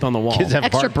 extra- sleep on the wall. Kids have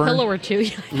extra heartburn pillow or two.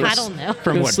 I don't know.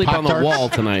 from Go what sleep on the Pop-Tarts? wall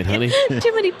tonight, honey.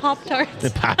 Too many Pop Tarts.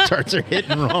 The Pop Tarts are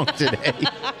hitting wrong today.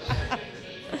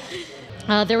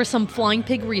 There was some flying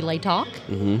pig relay talk.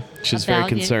 She's very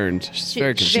About you. concerned. She's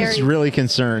very concerned. She's really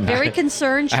concerned. Very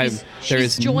concerned. There She's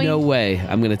is joined. no way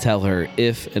I'm going to tell her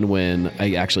if and when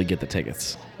I actually get the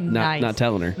tickets. Nice. Not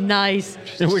telling her. Nice.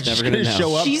 We're never just gonna gonna know.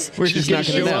 show up. She's- We're she's just gonna not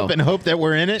gonna show know. up and hope that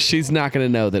we're in it. She's not going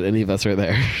to know that any of us are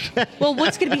there. Well,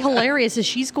 what's going to be hilarious is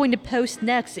she's going to post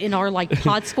next in our like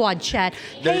Pod Squad chat.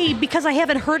 Hey, because I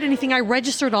haven't heard anything, I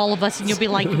registered all of us, and you'll be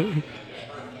like,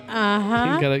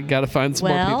 Gotta find some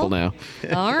more Well, people now.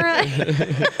 all right.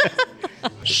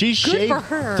 She Good shaved for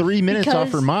her. 3 minutes off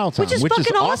because- her mile time, which is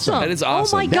fucking awesome. That is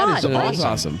awesome. Oh my That god, is right?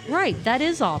 awesome. Right, that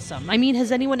is awesome. I mean,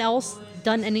 has anyone else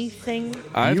done anything?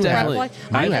 I've You have.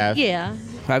 definitely, You have. Yeah.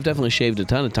 I've definitely shaved a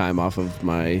ton of time off of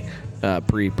my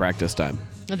pre-practice time.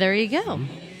 There you go.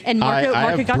 And Marco, I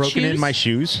Marco have got broken shoes. in my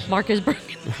shoes. Marco's broken.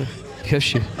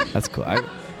 That's cool. I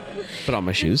put on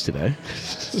my shoes today.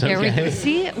 There we Okay. go.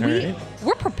 See, right.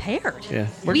 we're prepared. Yeah,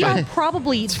 we're we fine. are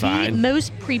probably the fine.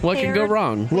 most prepared. What can go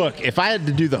wrong? Look, if I had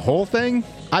to do the whole thing,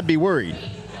 I'd be worried.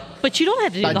 But you don't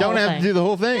have to do I the don't whole have thing. to do the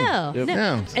whole thing. No, Yep. no.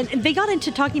 No. And they got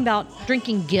into talking about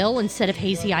drinking Gill instead of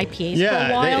hazy IPAs for a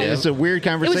Yeah, while. it's a weird It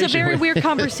conversation. was a very weird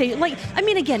conversation. Like, I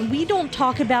mean, again, we don't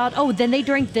talk about, oh, then they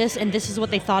drank this and this is what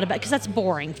they thought about, because that's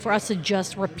boring for us to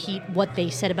just repeat what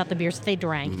they said about the beers that they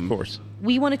drank. Of course.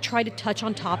 We want to try to touch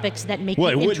on topics that make Well,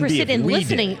 it you wouldn't be interested if in we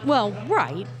listening. did. Well,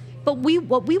 right. But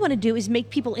what we want to do is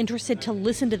make people interested to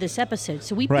listen to this episode.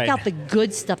 So we pick Right. out the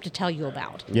good stuff to tell you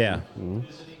about. Yeah.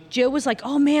 Joe was like,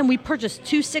 oh man, we purchased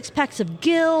 2 6-packs of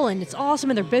Gill and it's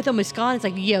awesome and they're both almost gone. It's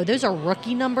like, yo, those are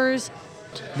rookie numbers.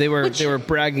 They were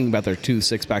bragging about their 2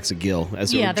 6-packs of Gill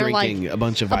as they were they're drinking like a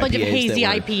bunch of a bunch of IPAs hazy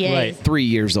that were IPAs. Right. 3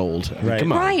 years old. I mean, Right.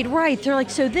 come on. Right. They're like,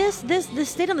 so this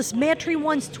stayed on this Mad-Tree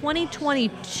one's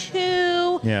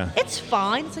 2022. Yeah. It's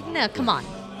fine. It's like, no, come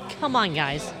on,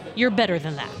 guys, you're better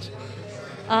than that.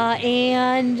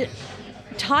 And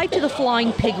tied to the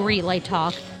Flying Pig relay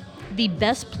talk, the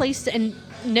best place, and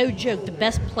no joke, the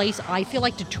best place I feel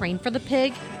like to train for the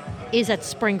pig is at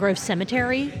Spring Grove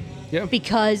Cemetery. Yeah.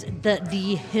 Because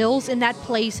the hills in that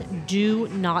place do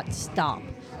not stop,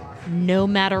 no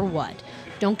matter what.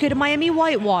 Don't go to Miami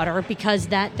Whitewater because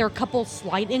there are a couple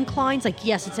slight inclines. Like,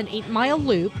 yes, it's an 8-mile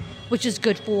loop, which is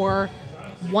good for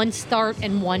one start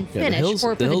and one Yeah, finish. the hills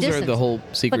are distance. the whole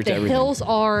secret But to the everything. hills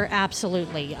are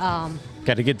absolutely.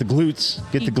 Got to get the glutes.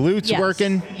 Get the glutes Yes,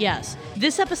 working. Yes.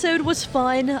 This episode was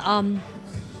fun.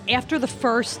 After the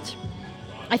first,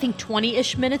 I think,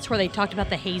 20-ish minutes where they talked about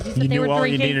the hazies that You they knew were all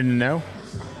drinking. you needed to know.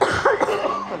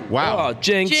 Wow. Oh,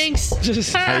 jinx.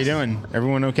 How you doing?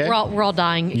 Everyone okay? We're all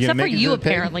dying. You gonna Except for make it to you, the pig?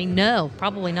 apparently. No,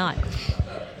 probably not.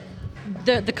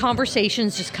 The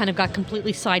conversations just kind of got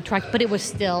completely sidetracked, but it was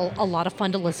still a lot of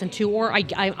fun to listen to, or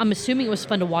I'm assuming it was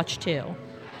fun to watch, too.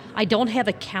 I don't have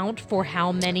a count for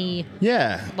how many,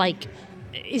 Yeah. like,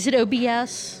 is it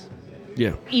OBS?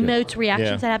 Yeah. Emotes, reactions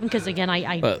Yeah. that happen? Because, again,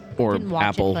 I Or didn't watch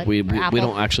Apple. it. But we Apple.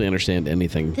 don't actually understand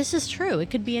anything. This is true. It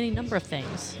could be any number of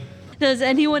things. Does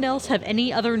anyone else have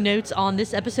any other notes on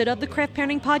this episode of the Craft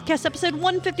Parenting Podcast, episode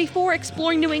 154,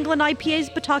 exploring New England IPAs,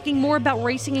 but talking more about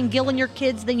racing and Gill and your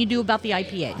kids than you do about the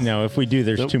IPAs? No, if we do,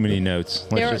 there's too many notes.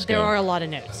 Let's just There go. are a lot of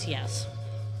notes, yes.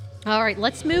 All right,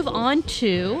 let's move on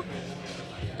to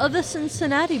the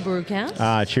Cincinnati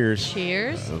Brewcast. Cheers.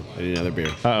 Cheers. Oh, I need another beer.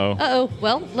 Uh-oh. Uh-oh.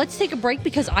 Well, let's take a break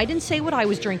because I didn't say what I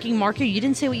was drinking. Marco, you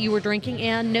didn't say what you were drinking.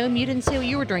 And Noam, you didn't say what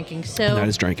you were drinking. So And I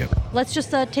just drank it. let's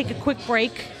just take a quick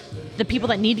break. The people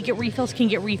that need to get refills can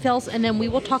get refills. And then we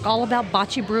will talk all about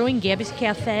Bocce Brewing, Gabby's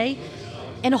Cafe,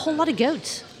 and a whole lot of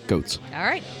goats. Goats. All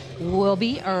right. We'll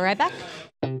be right back.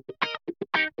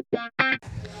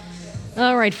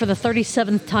 All right. For the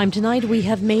 37th time tonight, we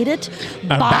have made it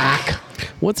back.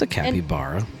 What's a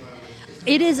capybara?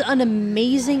 It is an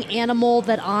amazing animal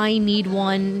that I need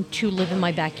one to live in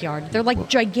my backyard. They're like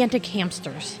gigantic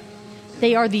hamsters.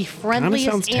 They are the friendliest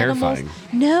sounds animals. terrifying.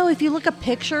 No, if you look at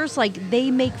pictures, like they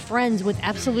make friends with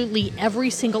absolutely every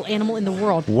single animal in the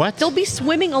world. What? They'll be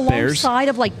swimming alongside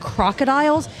of like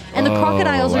crocodiles, and the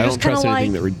crocodiles Oh, are I just don't kind of trust like,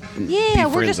 anything that would yeah, be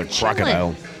we're friends just with a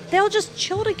crocodile. chilling. They'll just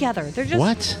chill together. They're just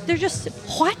What? They're just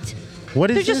what? What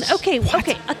is They're this? just okay.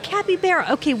 Okay, a capybara.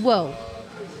 Okay, whoa.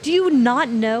 Do you not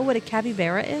know what a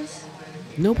capybara is?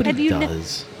 Nobody Have you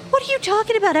does. What are you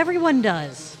talking about? Everyone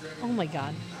does. Oh my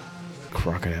god.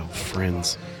 Crocodile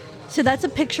friends. So that's a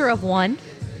picture of one.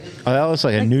 Oh, that looks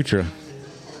like a Nutra.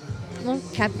 Well,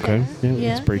 capybara. Okay. Yeah,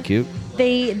 that's pretty cute.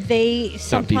 They Not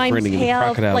sometimes befriending any have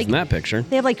crocodiles like in that picture.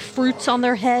 they have like fruits on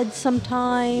their heads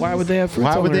sometimes. Why would they have fruits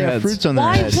Why on would they their have heads? fruits on their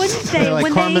Why heads? wouldn't they? They're like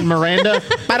When Carmen they- Miranda.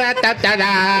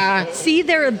 Ba-da-da-da-da. See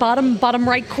their bottom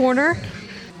right corner?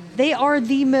 They are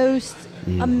the most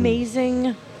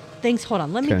amazing things. Hold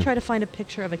on, let me Okay. try to find a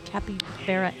picture of a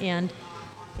capybara and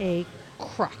a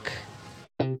croc.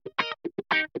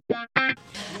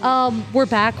 We're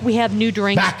back. We have new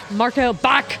drinks. Back. Marco,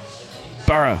 back.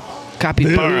 Bara.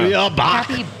 Capybara. Yeah, back.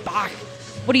 Capybara.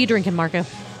 What are you drinking, Marco?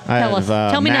 I Tell have,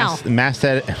 us. Tell me now.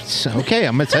 Masthead. Okay,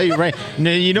 I'm gonna tell you right.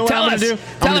 No, you know what Tell I'm us. gonna do?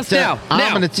 Tell us now.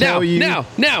 I'm gonna tell you. Now.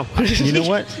 You know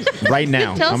what? Right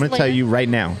now. Tell us I'm gonna tell later. you right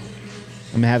now.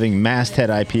 I'm having Masthead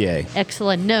IPA.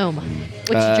 Excellent. Gnome.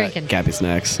 What you drinking? Cappy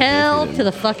Snacks. Hell to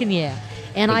the fucking yeah.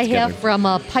 And Put I it have together. from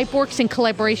Pipeworks in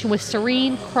collaboration with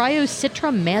Serene Cryo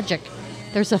Citra Magic.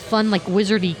 There's a fun like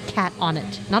wizardy cat on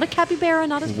it. Not a capybara,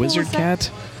 not as cool Wizard as that.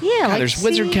 cat? Yeah, God, like, there's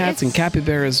wizard see, cats and it's-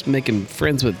 capybaras making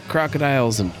friends with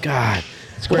crocodiles, and God,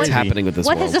 what's crazy. happening with this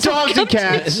What world? has this all Dogs come and to?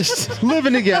 cats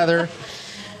living together.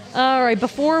 All right,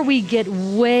 before we get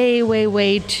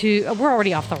way too, we're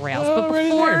already off the rails. But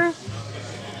Already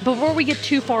before we get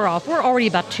too far off, we're already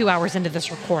about 2 hours into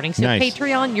this recording. So Nice.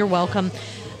 Patreon, you're welcome.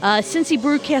 Cincy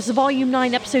Brewcast Volume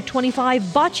 9, Episode 25,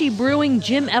 Bocce Brewing,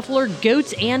 Jim Effler,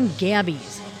 Goats and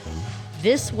Gabbies.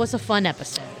 This was a fun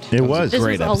episode. It was. This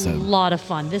Great was episode. a lot of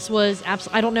fun. This was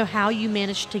absolutely. I don't know how you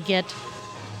managed to get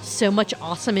so much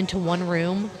awesome into one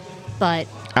room, but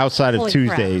Outside of holy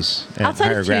Tuesdays crap. at Outside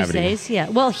Higher of Gravity. Tuesdays, yeah.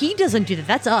 Well, he doesn't do that.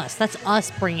 That's us. That's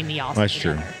us bringing the awesome. That's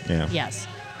true, together. yeah. Yes.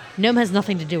 Gnome has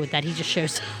nothing to do with that. He just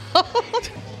shows up.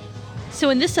 So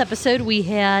in this episode, we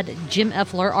had Jim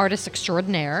Effler, artist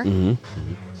extraordinaire.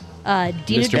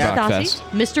 Dino Mr. D'Astasi,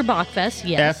 Mr. Bachfest,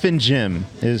 yes. F and Jim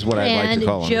is what I'd like and to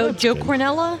call him. Joe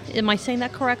Cornella. Am I saying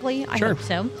that correctly? I Sure. hope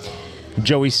so.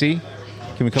 Joey C.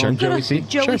 Can we call him Joey C?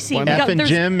 Joey Sure, C. why We not? got- F and there's-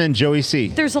 Jim and Joey C.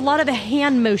 There's a lot of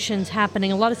hand motions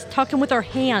happening, a lot of talking with our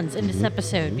hands in this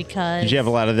episode because Did you have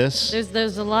a lot of this?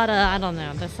 there's a lot of I don't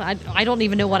know. I don't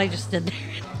even know what I just did there.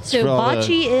 So For all the-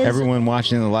 Bocce is everyone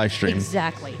watching the live stream.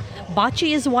 exactly.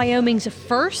 Bocce is Wyoming's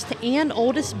first and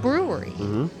oldest brewery.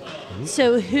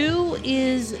 So who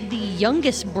is the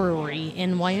youngest brewery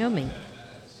in Wyoming?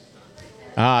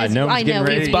 No, I know, getting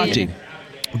ready. it's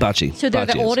Bocce. So they're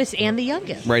Bocce the is. oldest and the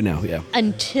youngest. Right now, yeah.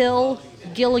 Until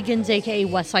Gilligan's, aka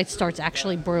Westside, starts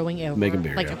actually brewing over, Making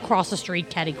beer, like yeah. across the street,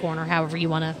 catty corner, however you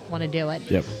want to do it.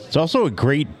 Yep. It's also a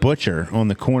great butcher on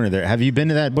the corner there. Have you been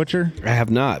to that butcher? I have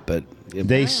not, but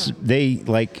They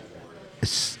like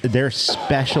their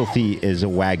specialty is a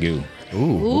wagyu.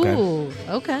 Ooh, okay. Ooh,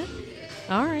 okay.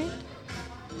 All right.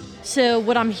 So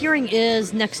what I'm hearing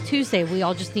is next Tuesday we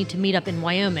all just need to meet up in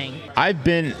Wyoming. I've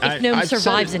been. If Gnome I've said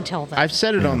survives it- until then. I've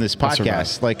said it on this I'll survive.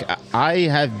 podcast. Like I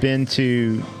have been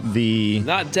to the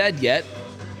Not dead yet.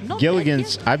 Not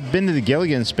Gilligan's. bad, I've been to the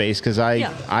Gilligan space because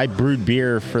Yeah. I brewed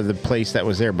beer for the place that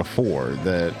was there before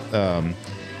the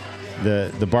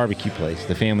barbecue place,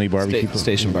 the family barbecue place.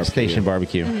 Station Barbecue, Station yeah.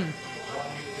 Barbecue.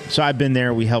 So I've been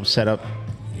there. We helped set up,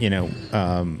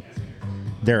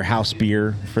 their house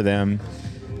beer for them.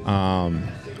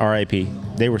 RIP.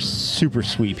 They were super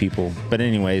sweet people. But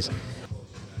anyways,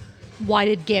 Why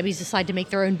did Gabby's decide to make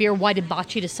their own beer? Why did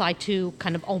Bocce decide to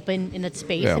kind of open in that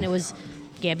space? Yeah. And it was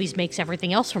Gabby's makes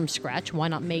everything else from scratch. Why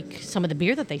not make some of the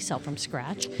beer that they sell from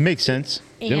scratch? makes sense.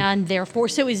 And therefore,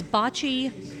 so is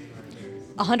Bocce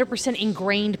 100%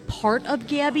 ingrained part of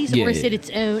Gabby's, Yeah, or is yeah. it its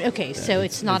own? Okay, so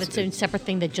it's not its own separate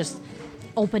thing that just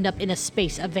opened up in a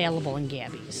space available in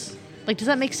Gabby's. Like, does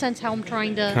that make sense? How I'm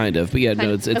trying to Kind of, but yeah,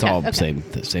 no, it's Okay, all okay. same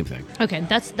thing. Okay,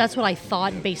 that's what I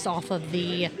thought based off of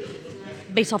the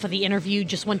interview.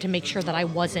 Just wanted to make sure that I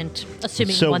wasn't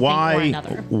assuming So one thing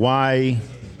or why another.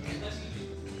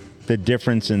 the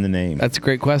difference in the name? That's a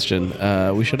great question.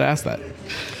 We should ask that.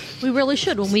 We really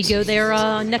should when we go there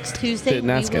next Tuesday. Didn't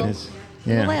ask we it. will,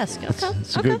 Yeah, we'll ask. It's, Okay,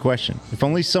 it's a okay. good question. If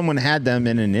only someone had them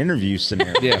in an interview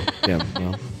scenario. Yeah.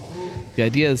 Well, the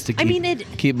idea is to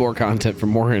keep more content for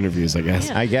more interviews, I guess.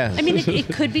 Yeah. I guess. I mean, it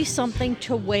could be something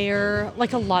to where,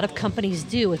 like a lot of companies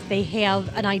do, if they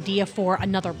have an idea for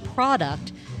another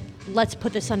product, let's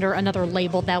put this under another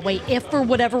label. That way, if for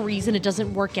whatever reason it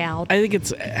doesn't work out. I think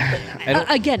it's.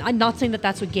 Again, I'm not saying that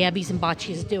that's what Gabby's and Bocce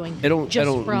is doing. I don't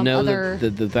from know other.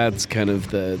 that's kind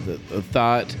of the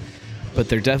thought, but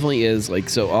there definitely is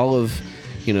so all of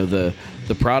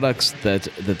the products that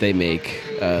they make,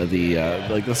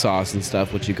 like the sauce and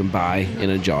stuff, which you can buy in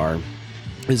a jar,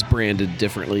 is branded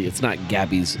differently. It's not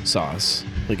Gabby's sauce.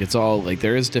 It's all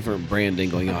there is different branding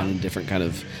going on in different kind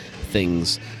of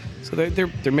things. So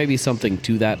there may be something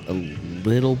to that a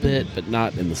little bit, but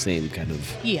not in the same kind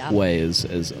of way as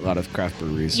a lot of craft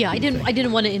breweries. Yeah, I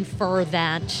didn't want to infer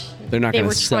that They're not they gonna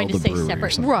were sell trying to the stay brewery or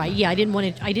separate. something. Right? Yeah, I didn't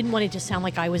want it to sound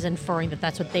like I was inferring that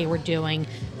that's what they were doing.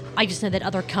 I just know that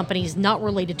other companies not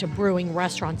related to brewing,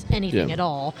 restaurants, anything Yeah. at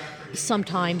all,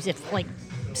 sometimes if like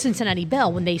Cincinnati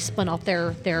Bell, when they spun off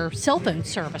their cell phone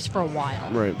service for a while,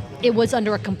 Right. it was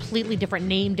under a completely different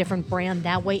name, different brand.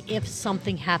 That way, if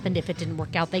something happened, if it didn't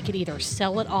work out, they could either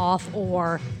sell it off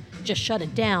or just shut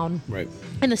it down. Right.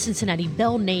 And the Cincinnati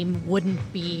Bell name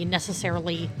wouldn't be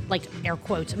necessarily, like, air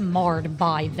quotes, marred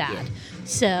by that.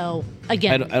 So,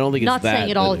 again, I don't think it's not that,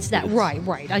 saying at all but it's that. it's-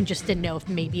 Right. I just didn't know if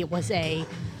maybe it was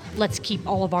let's keep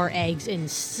all of our eggs in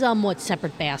somewhat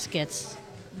separate baskets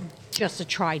just to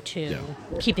try to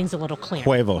keep things a little cleaner.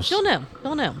 Huevos. Don't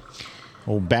know.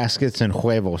 Oh, baskets and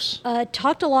huevos.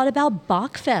 Talked a lot about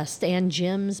Bachfest and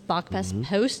Jim's Bachfest Mm-hmm.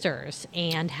 posters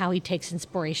and how he takes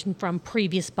inspiration from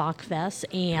previous Bachfests,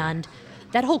 and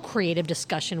that whole creative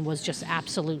discussion was just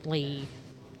absolutely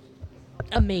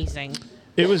amazing.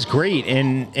 It was great,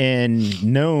 and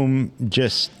Gnome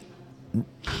just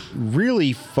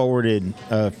really forwarded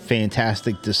a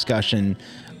fantastic discussion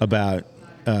about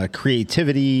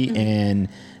creativity and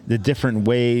the different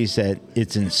ways that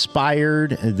it's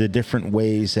inspired, the different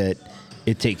ways that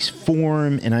it takes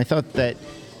form, and I thought that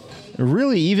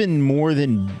really even more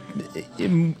than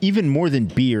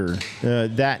beer,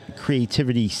 that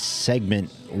creativity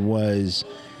segment was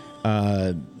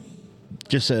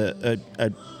just a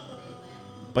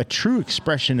true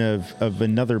expression of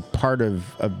another part of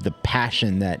the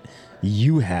passion that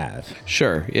you have.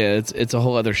 Sure. Yeah, it's a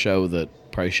whole other show that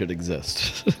probably should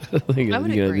exist. I think, I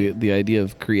would agree. The idea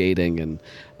of creating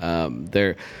and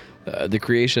the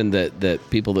creation that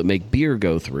people that make beer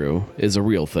go through is a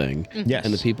real thing. Yes.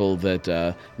 And the people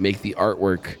that make the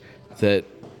artwork that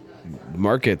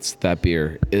markets that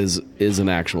beer is an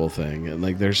actual thing. And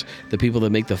like there's the people that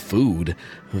make the food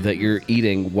that you're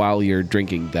eating while you're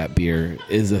drinking that beer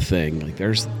is a thing. Like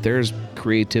there's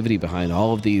creativity behind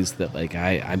all of these that like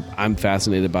I'm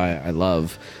fascinated by. I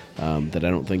love that I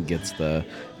don't think gets the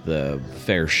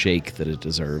fair shake that it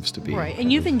deserves to be. Right.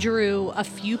 And you even drew a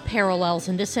few parallels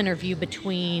in this interview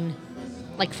between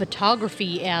like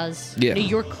photography as Yeah.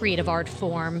 your creative art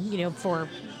form, for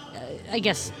I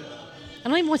guess I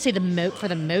don't even want to say for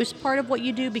the most part of what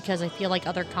you do, because I feel like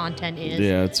other content is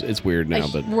Yeah, it's weird now,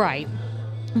 but right.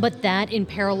 But that in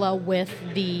parallel with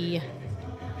the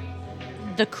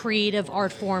creative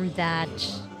art form that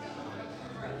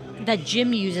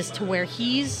Jim uses, to where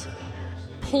he's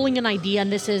pulling an idea,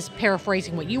 and this is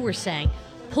paraphrasing what you were saying,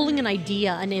 pulling an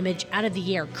idea, an image out of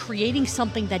the air, creating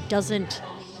something that doesn't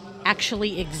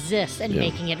actually exist and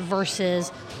making it,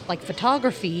 versus like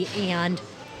photography, and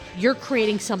you're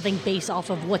creating something based off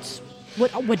of what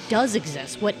does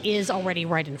exist, what is already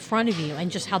right in front of you,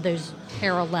 and just how those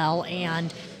parallel,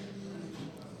 and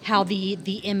how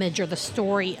the image or the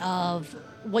story of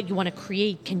what you want to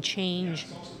create can change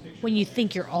when you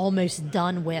think you're almost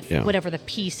done with whatever the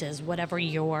piece is, whatever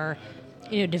you're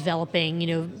developing,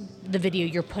 the video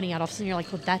you're putting out, and you're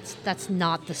like, well, that's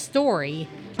not the story.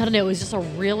 I don't know, it was just a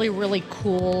really, really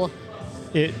cool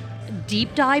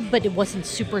deep dive, but it wasn't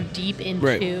super deep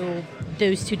into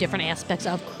those two different aspects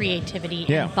of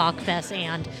creativity and Bachfest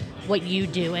and what you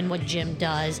do and what Jim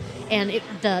does. And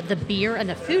the beer and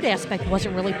the food aspect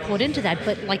wasn't really put into that,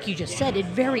 but like you just said, it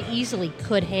very easily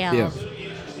could have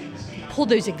pulled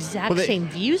those exact same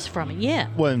views from it. Yeah.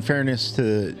 Well, in fairness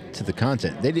to the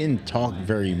content, they didn't talk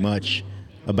very much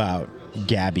about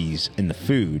Gabby's and the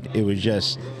food. It was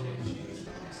just,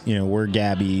 we're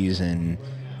Gabby's and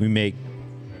we make,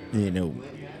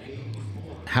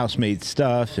 house-made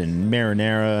stuff and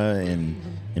marinara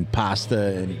and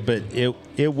pasta, but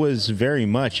it was very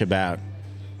much about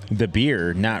the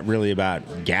beer, not really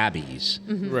about Gabby's.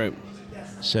 Mm-hmm. right.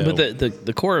 So, But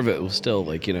the core of it was still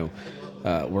like,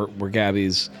 we're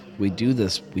Gabby's. We do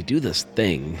this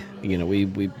thing.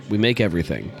 We make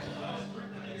everything,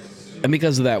 and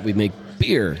because of that, we make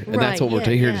beer, and that's what we're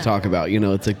here to talk about.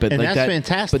 It's like, but and like that's that,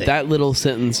 fantastic. But that little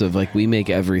sentence of like we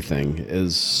make everything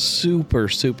is super,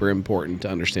 super important to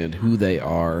understand who they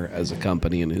are as a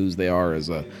company and whose they are as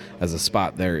a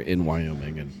spot there in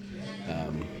Wyoming,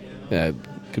 and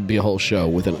could be a whole show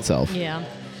within itself. Yeah.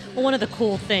 Well, one of the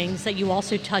cool things that you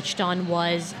also touched on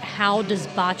was, how does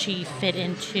Bocce fit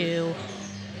into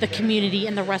the community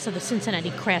and the rest of the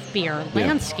Cincinnati craft beer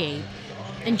landscape,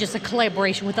 and just a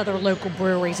collaboration with other local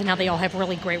breweries and how they all have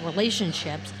really great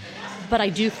relationships. But I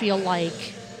do feel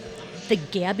like the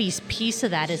Gabby's piece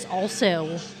of that is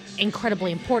also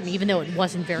incredibly important, even though it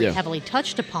wasn't very heavily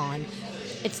touched upon.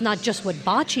 It's not just what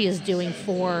Bocce is doing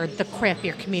for the craft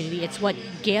beer community, it's what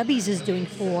Gabby's is doing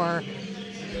for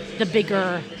the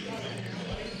bigger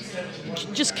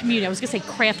just community. I was going to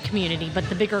say craft community, but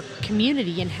the bigger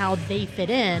community and how they fit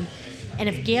in. And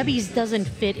if Gabby's doesn't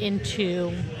fit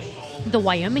into the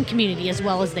Wyoming community as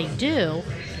well as they do,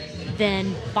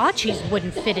 then Bocce's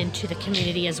wouldn't fit into the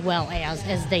community as well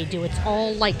as they do. It's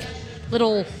all like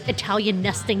little Italian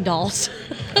nesting dolls.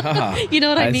 You know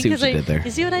what I mean? See what you did there.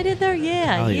 You see what I did there?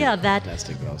 Yeah, Oh, yeah.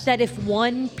 Nesting dolls. That if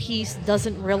one piece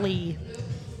doesn't really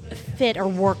fit or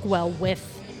work well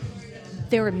with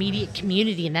their immediate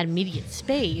community in that immediate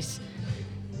space,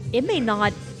 it may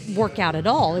not work out at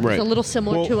all. It was a little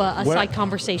similar to a side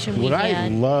conversation we had. What I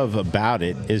love about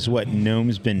it is what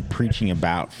Gnome's been preaching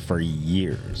about for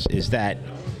years, is that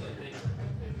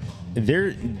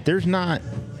the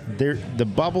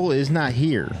bubble is not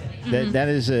here. Mm-hmm. That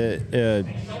is a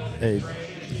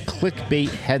clickbait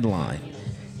headline.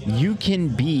 You can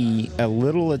be a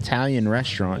little Italian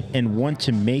restaurant and want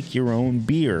to make your own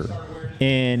beer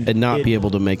and not be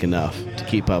able to make enough to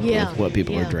keep up with what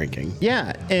people are drinking.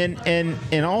 Yeah,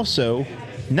 and also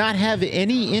not have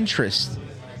any interest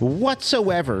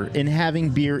whatsoever in having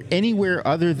beer anywhere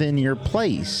other than your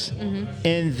place.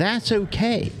 And that's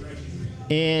okay.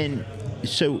 And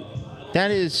so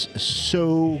that is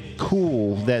so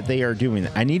cool that they are doing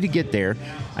that. I need to get there.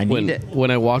 When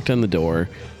I walked in the door,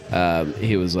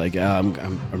 he was like,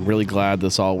 I'm really glad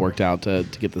this all worked out to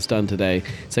get this done today.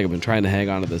 It's like, I've been trying to hang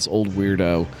on to this old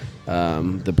weirdo,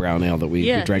 the brown ale that we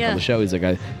drank on the show. He's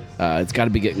like, it's got to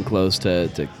be getting close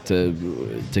to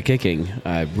kicking.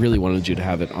 I really wanted you to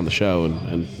have it on the show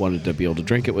and wanted to be able to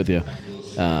drink it with you.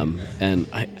 And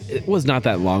it was not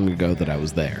that long ago that I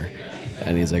was there.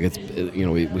 And he's like,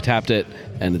 we tapped it,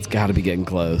 and it's got to be getting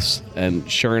close. And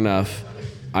sure enough,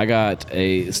 I got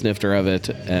a snifter of it,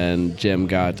 and Jim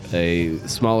got a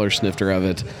smaller snifter of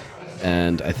it,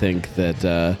 and I think that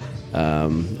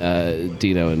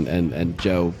Dino and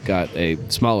Joe got a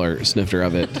smaller snifter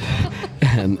of it,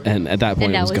 and at that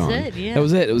point And it was that was gone. it, yeah. That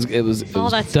was it. It was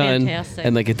that's done, fantastic.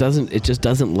 and like it just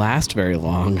doesn't last very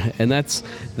long, and that's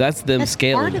them That's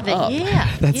scaling part of it, up. yeah,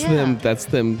 That's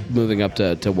them moving up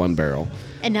to one barrel.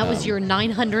 And that was your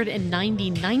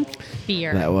 999th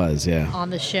beer That was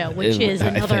on the show, which is I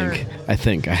another.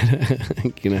 think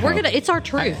you know. We're gonna. It's our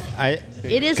truth.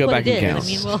 It is Go what back it and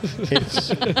is. count.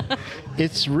 I mean, well,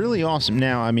 It's really awesome.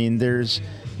 Now, I mean, there's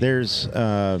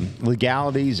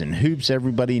legalities and hoops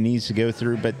everybody needs to go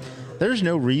through, but there's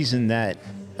no reason that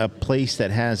a place that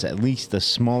has at least a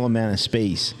small amount of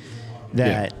space,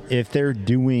 that if they're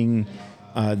doing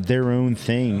their own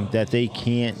thing, that they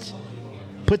can't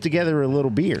put together a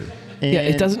little beer. And Yeah,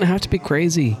 it doesn't have to be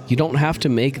crazy. You don't have to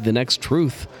make the next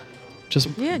truth. Just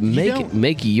Yeah, you don't.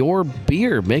 make your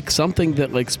beer. Make something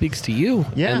that like speaks to you.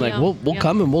 Yeah. And like Yeah, we'll yeah.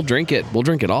 come and we'll drink it. We'll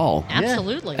drink it all.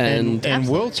 absolutely. And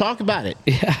we'll talk about it.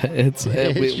 Yeah, It's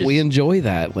we just- enjoy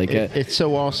that. Like It's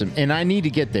so awesome, and I need to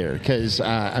get there because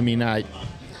I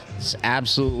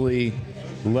absolutely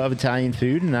love Italian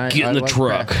food, and Get in I the love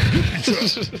truck.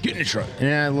 Get in the truck,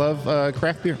 and I love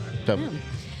craft beer. So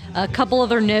A couple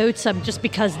other notes, just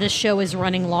because this show is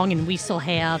running long and we still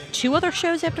have 2 other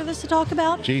shows after this to talk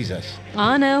about. Jesus,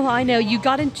 I know. You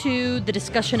got into the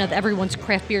discussion of everyone's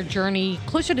craft beer journey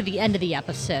closer to the end of the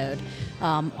episode.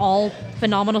 All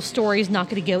phenomenal stories, not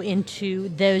going to go into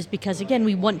those because, again,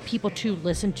 we want people to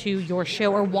listen to your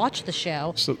show or watch the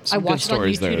show. some I good watched it on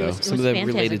stories YouTube. there It though. was- it Some of was them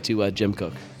fantastic. related to Jim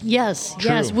Cook. Yes,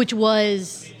 True. which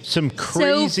was some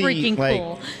crazy freaking like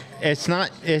cool. it's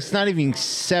not even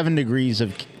 7 degrees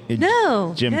of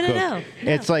No, Jim no, Cook. no.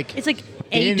 It's like It's like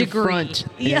a in degree. front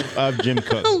Yeah. of Jim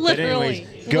Cook. But literally,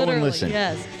 anyways, go and listen.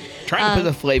 Yes. Trying to put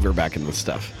the flavor back in this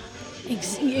stuff.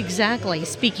 Exactly.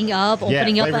 Speaking of Yeah,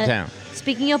 opening Flavor Town.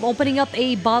 opening up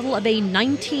a bottle of a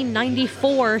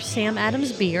 1994 Sam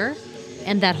Adams beer,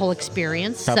 and that whole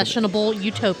experience, Probably. Sessionable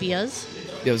Utopias,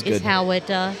 It was is good. how it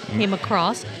came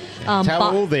across. It's how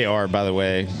Bo- old they are, by the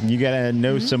way. You gotta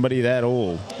know somebody that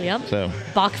old. Yep. So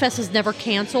Bachfest is never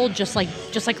canceled. Just like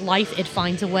life, it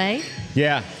finds a way,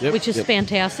 yeah, Yep, which is yep.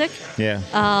 fantastic. yeah.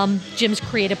 Jim's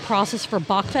creative process for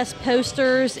Bachfest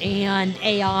posters and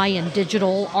AI and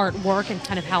digital artwork, and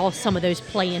kind of how some of those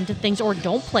play into things or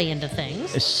don't play into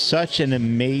things. It's such an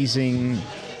amazing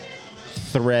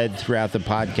thread throughout the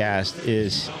podcast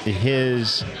is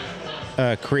his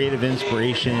creative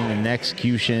inspiration and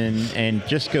execution, and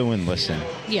just go and listen.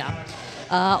 Yeah.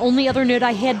 Only other note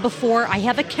I had before, I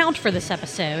have a count for this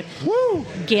episode. Woo!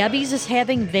 Gabby's is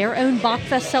having their own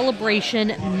Bachfest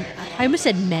celebration. I almost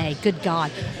said May, good God.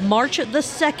 March the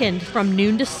 2nd from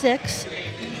noon to 6.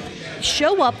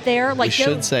 Show up there. We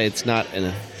should say it's not an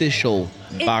official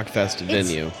Bachfest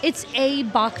venue. It's a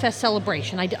Bachfest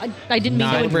celebration. I didn't mean to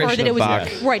Not infer that it was Bach.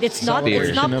 right. It's not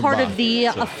Celebration of part Bach. of the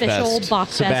official fest. Bachfest,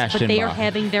 Sebastian but they are Bach.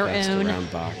 having their Fest own.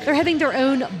 around Bach. They're having their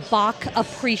own Bach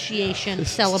appreciation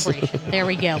celebration. There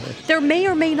we go. There may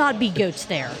or may not be goats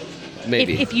there.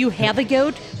 Maybe. If you have a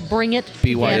goat, bring it. to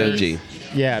BYOG. Gabby's.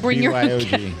 Yeah, Bring your own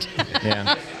BYOG.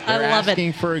 Yeah, I They're love it.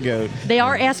 asking for a goat. They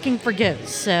are asking for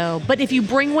goats. So, but if you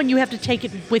bring one, you have to take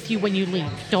it with you when you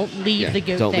leave. Don't leave Yeah, the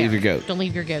goat don't there. leave your goat. Don't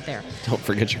leave your goat there. Don't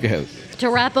forget your goat. To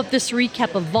wrap up this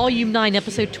recap of Volume 9,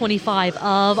 Episode 25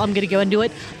 of, I'm going to go and do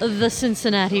it, the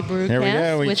Cincinnati Brewcast. There we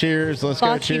go. We with cheers. Let's go.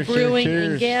 Bocce Cheers, Brewing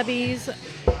cheers, and cheers. Gabby's.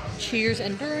 Cheers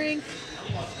and brewing.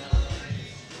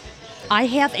 I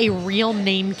have a real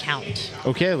name count.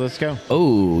 Okay, let's go.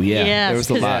 Oh yeah, Yes, there was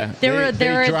a 'cause lot. There were a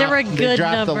They good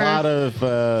dropped number. a lot of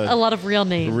A lot of real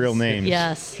names. real names.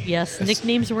 Yes.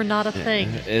 Nicknames were not a thing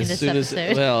in As this soon as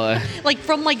episode. well, Like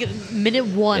from minute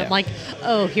 1, Yeah. I'm like,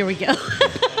 oh, here we go.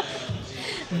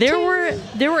 There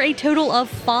were a total of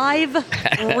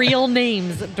 5 real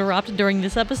names dropped during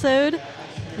this episode,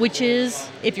 which is,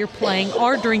 if you're playing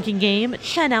our drinking game,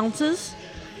 10 ounces,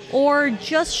 or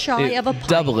just shy of a pint.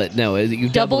 double it. No, you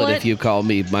double Double it it? if you call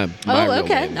me my Oh, real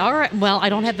okay. name. All right. Well, I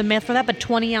don't have the math for that, but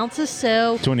 20 ounces,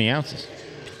 so 20 ounces,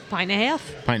 pint and a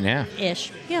half. pint and a half.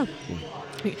 Ish. Yeah.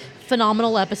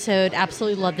 Phenomenal episode.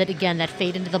 Absolutely loved it. Again, that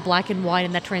fade into the black and white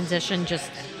and that transition, just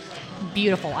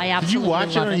beautiful. I Did you absolutely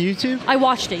watch it love on YouTube? I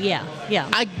watched it, yeah. Yeah.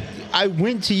 I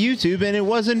went to YouTube and it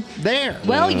wasn't there.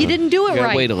 Well, you didn't do it You gotta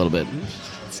right. wait a little bit.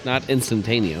 It's not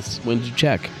instantaneous. When did you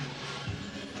check?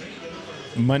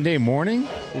 Monday morning?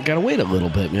 I gotta wait a little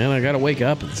bit, man. I gotta wake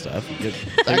up and stuff. Get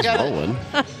things rolling.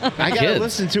 I gotta Kids.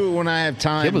 listen to it when I have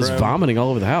time. Kid was bro. vomiting all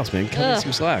over the house, man. Cut me Ugh.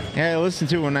 some slack. I gotta listen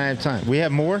to it when I have time. We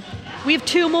have more. We have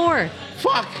 2 more.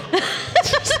 Fuck. I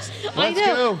Let's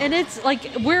know. go. And it's like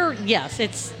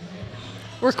it's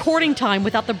recording time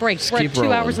without the breaks. We're keep at 2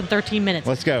 rolling. hours and 13 minutes.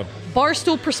 Let's go.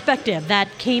 Barstool Perspective that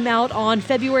came out on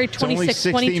February It's only 26,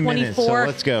 16 minutes, so 2024.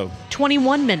 let's go.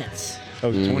 21 minutes.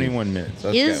 Oh, 21 minutes.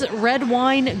 Let's Is go. red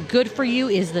wine good for you?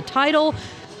 Is the title.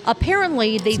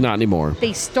 Apparently, It's not anymore.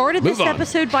 they started Move this on.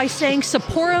 episode by saying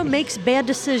Sapporo makes bad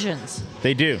decisions.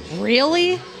 They do.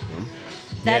 Really?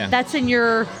 Yeah. That's in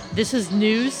your this is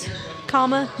news,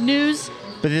 news.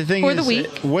 But the thing For is, the week.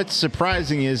 what's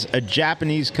surprising is a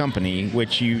Japanese company,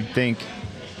 which you think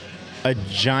a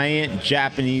giant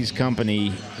Japanese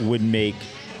company would make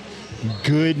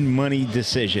good money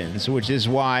decisions, which is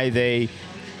why they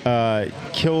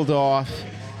killed off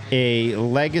a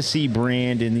legacy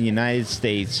brand in the United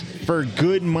States for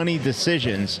good money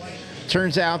decisions.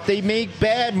 Turns out they make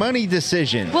bad money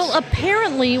decisions. Well,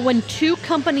 apparently, when 2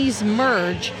 companies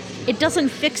merge, it doesn't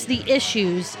fix the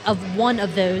issues of one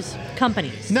of those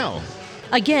companies. no.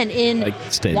 Again, in Like,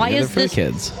 stay why together is for the this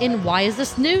kids. in why is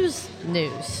this news?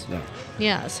 News. No.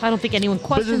 Yes, I don't think anyone But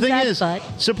questions the thing that. is, but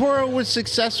Sapporo was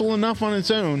successful enough on its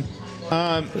own.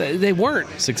 They weren't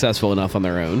successful enough on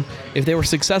their own. If they were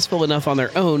successful enough on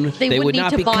their own, They they would would need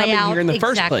not to be buy coming out. here in the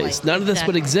first Exactly. place. None of this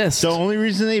would Exactly. exist. The only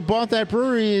reason they bought that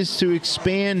brewery is to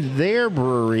expand their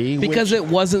brewery. Because which it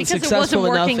wasn't Because it successful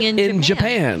wasn't enough working in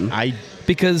Japan. I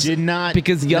because did not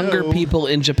because younger know. people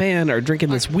in Japan are drinking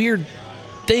this weird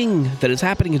thing that is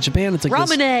happening in Japan. It's like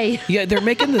Ramune. This, yeah, they're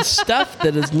making this stuff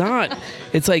that is not.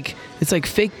 It's like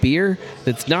fake beer.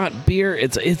 That's not beer.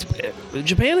 It's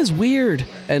Japan is weird,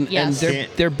 and Yes.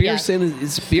 their beer Yes. scene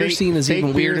is Fake- even fake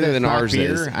beer weirder that's than not ours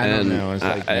beer? is. I don't And, know. It's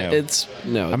like, no. it's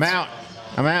no. I'm it's-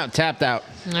 out, tapped out.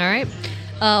 all right.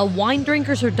 Wine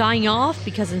drinkers are dying off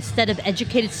because instead of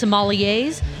educated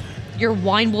sommeliers, your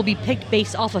wine will be picked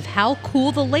based off of how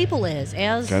cool the label is.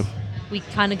 As Okay. we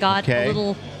kind of got Okay. a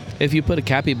little. If you put a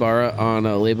capybara on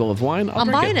a label of wine, I'm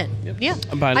drink buying it. Yep. Yeah.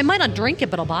 I'm buying I it. might not drink it,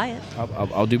 but I'll buy it.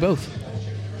 I'll do both.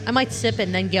 I might sip it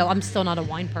and then go. I'm still not a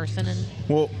wine person, and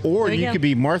Well, or There you you go. could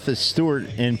be Martha Stewart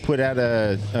and put out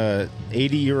a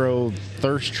 80-year-old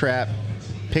thirst trap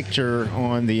picture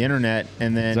on the internet,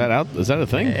 and then Is that out? Is that a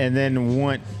thing? and then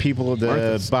want people to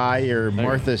Martha buy your you go.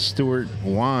 Martha Stewart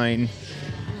wine.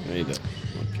 I need to-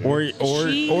 Or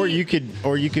She- you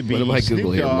could be What do I Snoop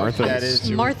Google here? Dogg, Martha that is,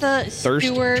 Martha Thirst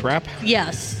Stewart. trap?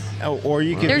 Yes. or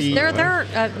you could There's be no, or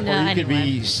you anyway. could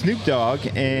be Snoop Dogg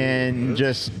and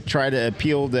just try to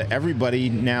appeal to everybody.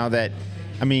 Now that,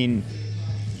 I mean,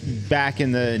 back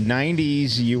in the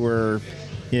 '90s, you were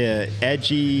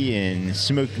edgy and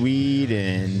smoked weed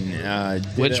and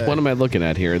Which one am I looking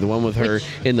at here? The one with her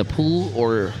in the pool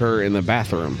or her in the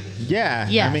bathroom? Yeah,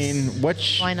 Yes. I mean,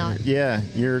 Why not? Yeah,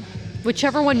 you're.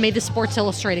 Whichever one made the Sports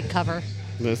Illustrated cover.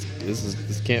 This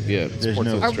can't be a There's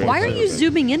Sports no- Illustrated Why are you photo.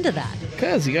 zooming into that?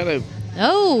 Because you gotta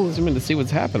Oh, zoom in to see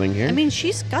what's happening here. I mean,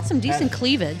 she's got some decent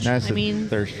cleavage. That's I the mean,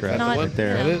 thirst trap not, right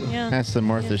there. Yeah, Is it? yeah. That's the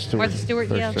Martha Yeah. Stewart. Martha Stewart,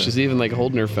 thirst yeah. trap. she's even like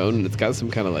holding her phone, and it's got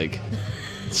some kind of like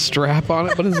strap on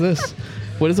it. What is this?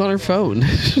 What is on her phone?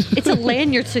 It's a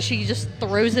lanyard, so she just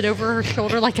throws it over her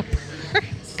shoulder like a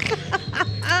purse.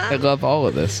 I love all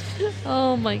of this.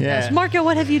 Oh my Yeah. gosh, Marco,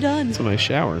 what have you done? It's when I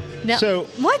shower. Now, So-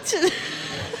 what?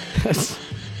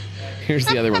 Here's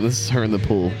the other one. This is her in the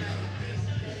pool.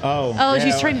 Oh, Oh, yeah.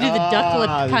 she's trying to do the duck lip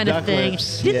Ah, the kind of duck thing.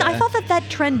 lips, Didn't I yeah. thought that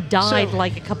trend died So-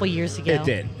 like a couple years ago? It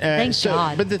did. Thank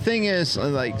God. But the thing is,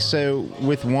 like, so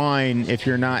with wine, if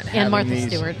you're not having and Martha these,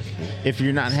 Stewart. if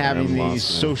you're not having I'm these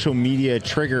lost now. social media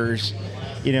triggers,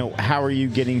 you know, how are you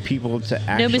getting people to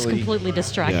actually? Noam is completely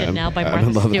distracted now by I'm Martha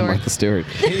in love with Stewart. Martha Stewart.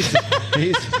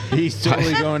 he's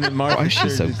totally going to Martha. Why is she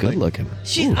Stewart, so just good like, looking?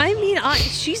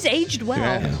 She's aged well.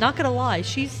 Yeah. Not gonna lie,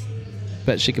 she's.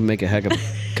 Bet she can make a heck of a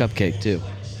cupcake too.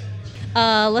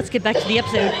 Let's get back to the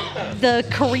episode. The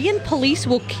Korean police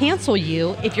will cancel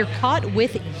you if you're caught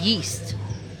with yeast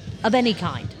of any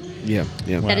kind. Yeah,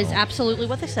 yeah. That is Wow. absolutely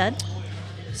what they said.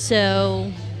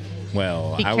 So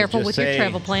Well, be I would careful just with say, your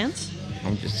travel plans. I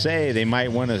would just say they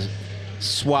might want to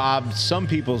swab some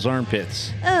people's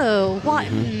armpits. Oh, why?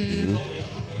 Mm-hmm.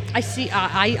 I see.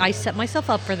 I set myself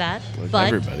up for that, Like but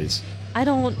everybody's. I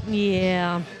don't.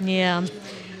 Yeah.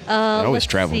 I always let's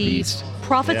travel see. east.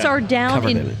 Profits Yeah. are down Covered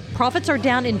in in it. profits are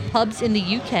down in pubs in the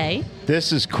UK,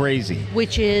 This is crazy.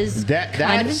 which is That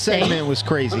kind of insane. segment was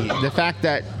crazy. The fact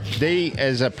that they,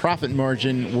 as a profit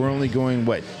margin, were only going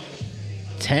what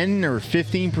 10 or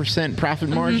 15% profit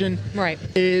margin Right.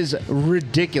 is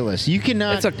ridiculous. You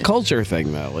cannot. It's a culture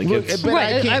thing, though. Like, Look, it's, but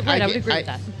Right, I can't- I would agree with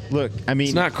that. Look, I mean,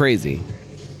 it's not crazy.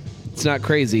 It's not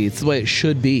crazy. It's the way it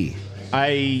should be.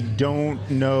 I don't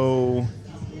know.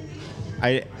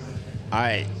 I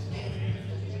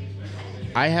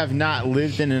have not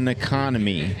lived in an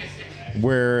economy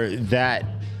where that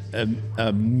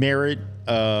merit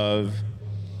of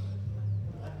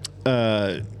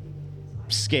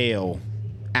scale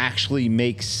actually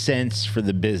makes sense for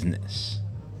the business.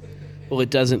 Well, it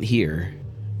doesn't here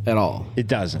at all. It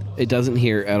doesn't. It doesn't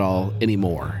here at all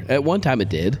anymore. At one time, it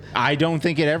did. I don't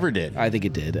think it ever did. I think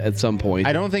it did at some point.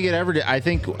 I don't think it ever did. I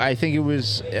think it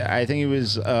was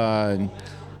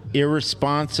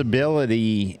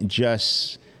irresponsibility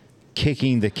just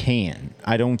kicking the can.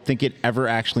 I don't think it ever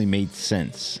actually made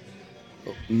sense.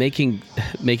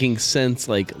 making sense,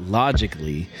 like,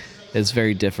 logically is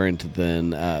very different than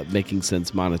making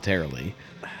sense monetarily.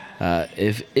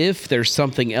 If there's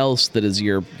something else that is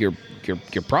your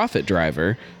profit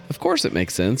driver, of course it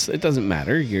makes sense. It doesn't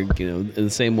matter. You're in the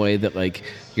same way that, like,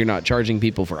 you're not charging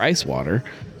people for ice water.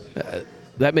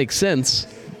 That makes sense,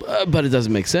 but it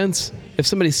doesn't make sense. If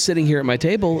somebody's sitting here at my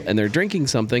table and they're drinking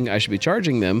something, I should be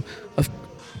charging them.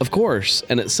 Of course.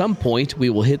 And at some point, we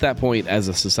will hit that point as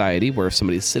a society where if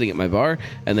somebody's sitting at my bar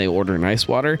and they order an ice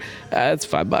water, it's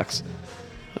 $5.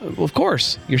 Well, of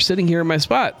course, you're sitting here in my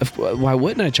spot. Why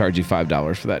wouldn't I charge you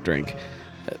 $5 for that drink?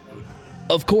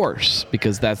 Of course,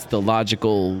 because that's the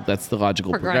logical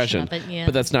progression. of it, yeah.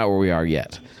 But that's not where we are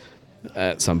yet.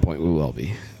 At some point, we will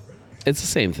be. It's the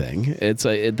same thing.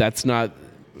 That's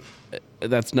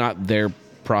not their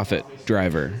profit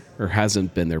driver, or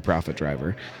hasn't been their profit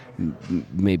driver.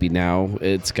 Maybe now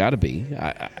it's got to be.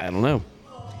 I don't know.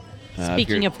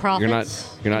 Speaking of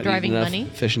profits, you're not driving eating enough money.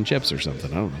 fish and chips or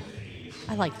something. I don't know.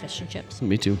 I like fish and chips.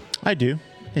 Me too. I do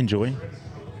enjoy.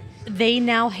 They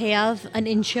now have an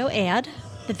in-show ad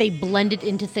that they blended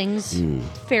into things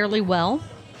fairly well.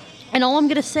 And all I'm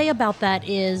going to say about that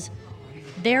is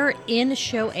their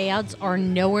in-show ads are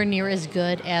nowhere near as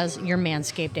good as your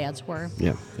Manscaped ads were.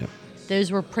 Yeah.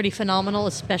 Those were pretty phenomenal,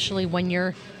 especially when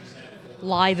you're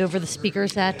live over the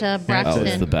speakers at Braxton. Oh,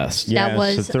 it's the best. That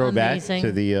was it's a throwback amazing.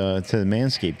 to the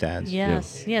Manscaped ads.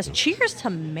 Yes. Cheers to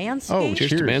Manscaped. Oh, Cheers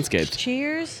to Manscaped.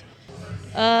 Cheers.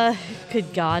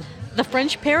 Good God. The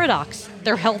French Paradox.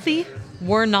 They're healthy.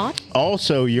 We're not.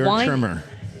 Also, your Wine? trimmer,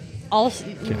 Also,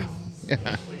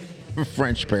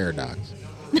 French Paradox.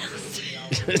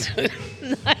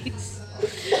 nice.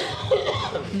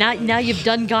 Now you've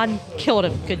done gone killed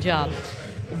him. Good job.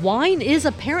 Wine is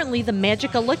apparently the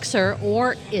magic elixir,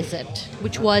 or is it?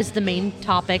 Which was the main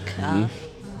topic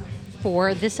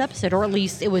for this episode, or at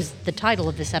least it was the title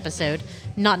of this episode,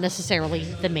 not necessarily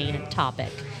the main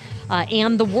topic.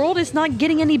 And the world is not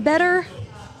getting any better.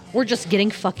 We're just getting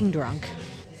fucking drunk.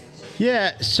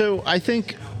 Yeah, so I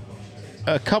think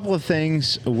a couple of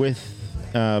things with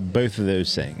both of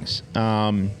those things.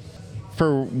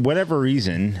 For whatever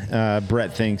reason,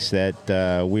 Brett thinks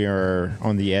that we are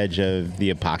on the edge of the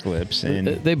apocalypse, and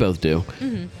They both do.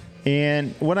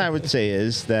 and what I would say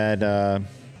is that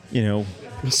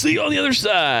See you on the other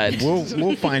side.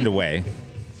 we'll find a way.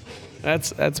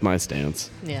 That's my stance.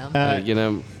 Yeah.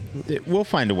 We'll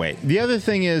find a way. The other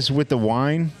thing is with the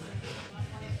wine,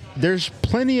 there's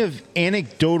plenty of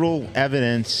anecdotal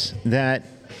evidence that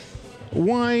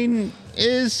wine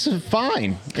is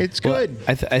fine. It's good.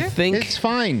 I think It's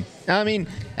fine. I mean,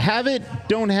 have it,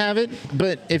 don't have it,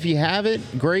 but if you have it,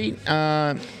 great.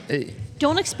 Don't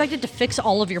expect it to fix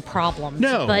all of your problems.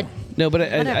 No. But no, but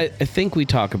Whatever. I think we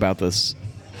talk about this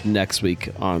next week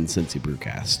on Cincy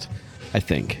Brewcast. I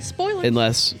think. Spoilers.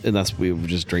 Unless we were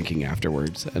just drinking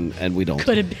afterwards, and we don't.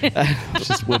 could have been.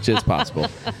 which is possible.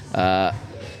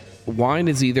 Wine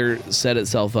has either set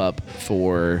itself up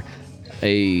for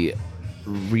a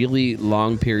really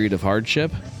long period of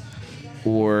hardship,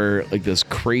 or like this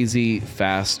crazy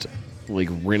fast, like,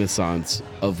 renaissance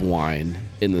of wine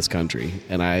in this country,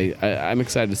 and I'm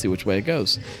excited to see which way it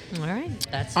goes. All right.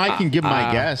 That's I can give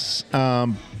my guess,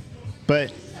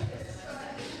 but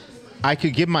I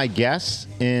could give my guess,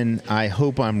 and I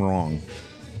hope I'm wrong,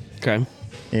 Okay,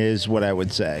 is what I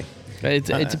would say.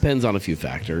 it depends on a few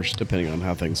factors, depending on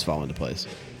how things fall into place.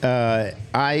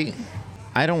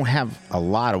 I don't have a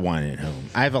lot of wine at home.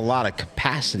 I have a lot of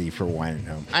capacity for wine at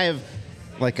home. I have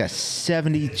like a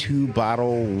 72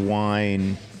 bottle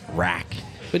wine rack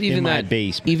But even in my that,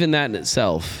 basement. even that in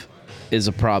itself is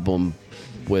a problem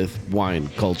with wine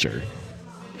culture.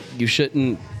 You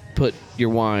shouldn't put your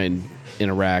wine in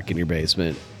a rack in your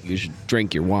basement. You should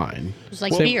drink your wine. It's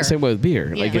like beer. Same way with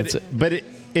beer. Yeah. Like But it's But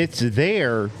it's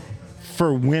there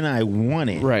for when I want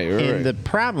it. Right. And the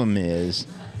problem is,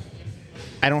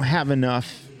 I don't have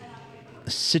enough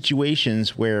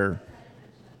situations where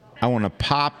I want to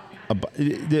pop.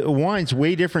 The wine's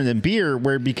way different than beer,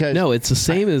 because No, it's the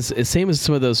same as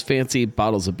some of those fancy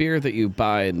bottles of beer that you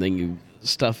buy and then you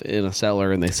stuff in a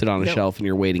cellar and they sit on a shelf and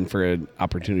you're waiting for an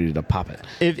opportunity to pop it.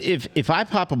 If I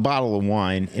pop a bottle of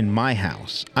wine in my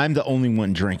house, I'm the only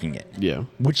one drinking it. Yeah.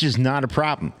 Which is not a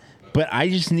problem. But I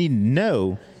just need to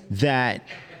know that,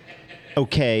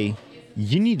 okay,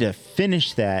 you need to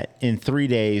finish that in 3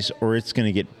 days or it's going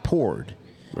to get poured.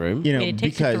 Right. You know, It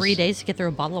takes you because 3 days to get through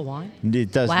a bottle of wine.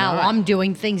 it does Wow, not. I'm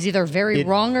doing things either very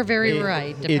wrong or very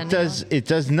right. It does. It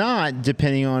does not,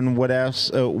 depending on whatever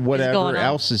on.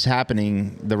 else is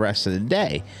happening the rest of the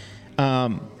day.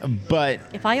 But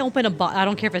If I open a bottle, I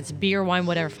don't care if it's beer, wine,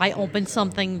 whatever. If I open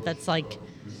something that's like,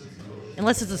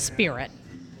 unless it's a spirit,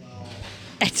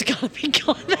 it's gotta be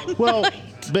gone. well,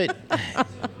 but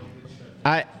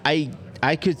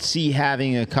I could see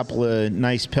having a couple of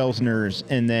nice pilsners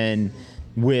and then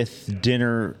with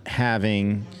dinner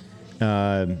having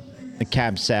a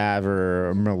Cab Sav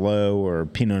or a Merlot or a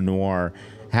Pinot Noir,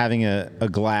 having a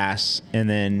glass and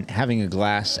then having a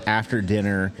glass after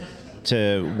dinner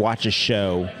to watch a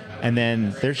show, and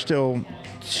then there's still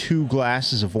 2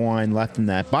 glasses of wine left in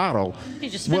that bottle. You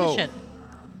just finish it.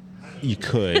 You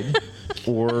could,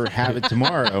 or have it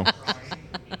tomorrow.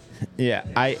 Yeah,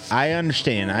 I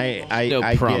understand.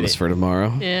 I promise get it. for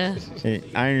tomorrow. Yeah.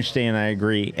 I understand. I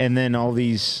agree. And then all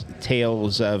these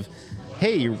tales of,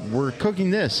 hey, we're cooking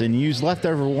this and use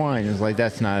leftover wine. It's like,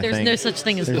 that's not a There's thing. no such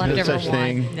thing as There's leftover no such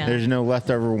wine. thing. No. There's no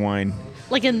leftover wine.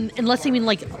 Like, unless you mean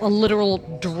like a literal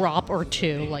drop or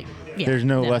 2. Like, yeah, There's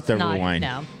no leftover not- wine.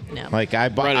 No. Like I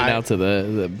bought. Running out to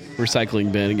the recycling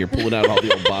bin and you're pulling out all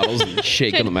the old bottles and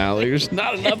shaking them out. There's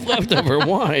not enough leftover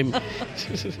wine.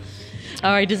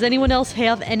 All right. Does anyone else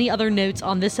have any other notes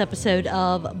on this episode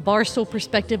of Barstool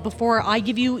Perspective before I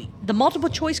give you the multiple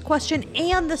choice question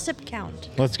and the sip count?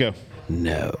 Let's go.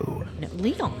 No. No,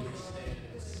 Leon.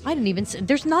 I didn't even.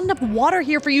 There's not enough water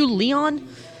here for you, Leon.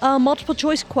 Multiple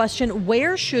choice question: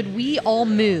 where should we all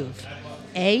move?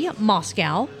 A.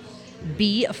 Moscow.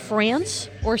 B. France.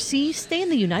 Or C. Stay in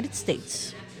the United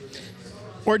States.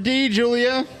 Or D,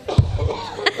 Julia.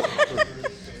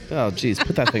 Oh, geez.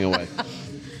 Put that thing away.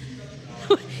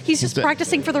 He's just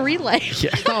practicing for the relay.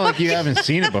 It's not like you haven't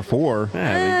seen it before.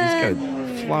 Yeah, you just got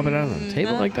to flop it out on the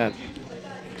table like that.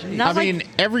 Not I mean,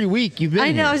 every week you've been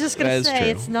I know. I here. was just gonna That is say true.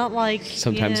 it's not like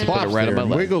Sometimes you you know. put it right on my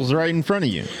leg. Wiggles right in front of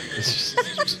you.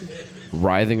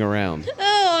 Writhing around.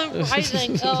 Oh, I'm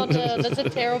rising. Oh no, that's a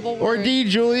terrible Or word. D,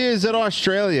 Julia, is it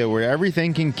Australia where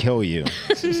everything can kill you?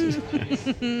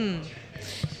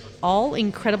 All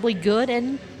incredibly good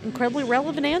and incredibly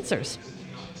relevant answers.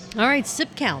 All right,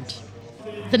 sip count.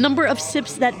 The number of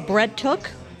sips that Brett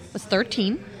took was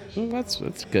 13, That's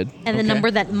good. and the Okay. number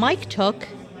that Mike took,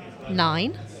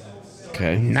 9.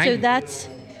 Okay. So that's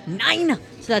 9.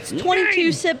 So that's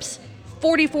 22 sips,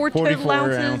 44 total 44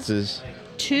 ounces, ounces.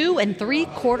 2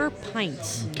 3/4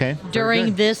 pints. Okay. During Very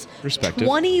good. this Respective.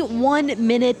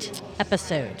 21-minute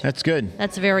episode. That's good.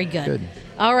 That's very good. Good.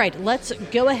 All right, let's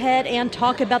go ahead and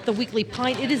talk about the weekly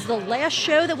pint. It is the last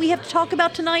show that we have to talk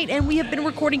about tonight, and we have been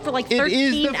recording for like 13 It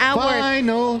is the hours.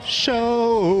 final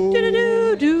show.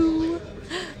 Do-do-do-do.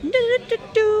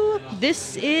 Do-do-do-do.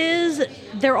 This is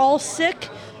They're All Sick.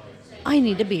 I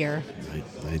need a beer.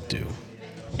 I do.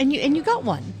 And you got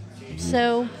one.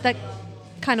 So that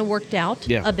kind of worked out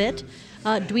Yeah. a bit.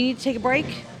 Do we need to take a break?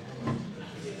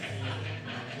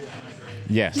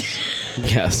 Yes.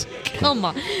 Yes. Come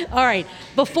on. All right.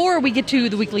 Before we get to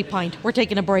the weekly pint, we're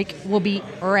taking a break. We'll be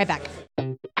right back.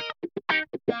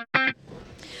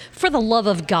 For the love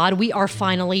of God, we are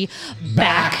finally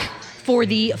back for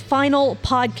the final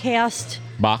podcast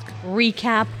Bach.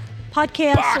 recap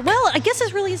podcast. Back. Well, I guess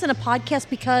this really isn't a podcast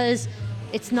because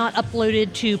it's not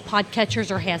uploaded to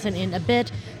podcatchers or hasn't in a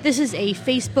bit. This is a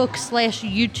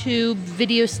Facebook/YouTube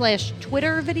video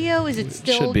 /Twitter video. Is it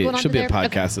still Should be going on should be a there?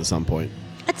 Okay. podcast at some point.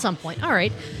 At some point. All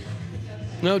right.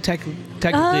 No, technically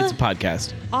it's a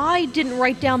podcast. I didn't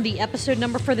write down the episode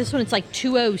number for this one. It's like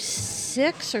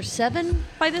 206 or 7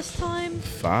 by this time.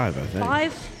 5, I think.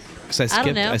 5? 'Cause I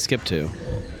don't know. I skipped 2.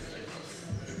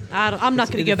 I'm not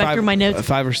going to go back 5 through my notes.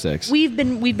 5 or 6. We've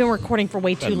been recording for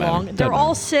way too Doesn't matter. long. Doesn't They're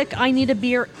all matter. sick. I need a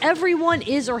beer. Everyone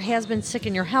is or has been sick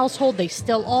in your household. They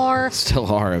still are. Still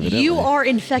are, evidently. You are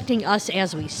infecting us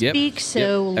as we speak.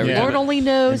 So Yep. Every Lord time- only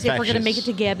knows if we're going to Infectious. make it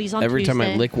to Gabby's on Every Tuesday. time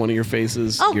I lick one of your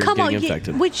faces, Oh, you're come getting on.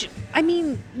 infected. Which, I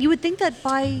mean, you would think that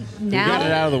by now. You got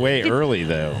it out of the way early,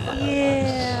 though.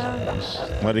 Yeah.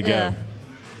 Let it go.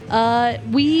 Yeah.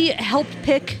 We helped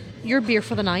pick your beer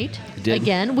for the night did.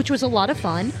 again, which was a lot of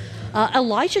fun.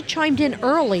 Elijah chimed in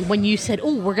early when you said,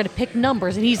 "Oh, we're going to pick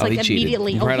numbers," and he's Oh, like he cheated.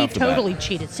 immediately, Right he off the bat. totally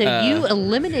cheated. So you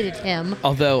eliminated him.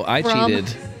 Although I From-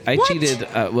 cheated. I What? cheated.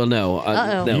 Well, no.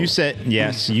 Uh-oh. No. You said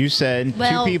yes. You said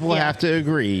Well, two people yeah. have to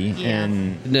agree, Yeah.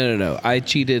 and No. I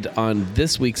cheated on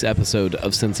this week's episode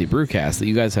of Cincy Brewcast that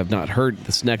you guys have not heard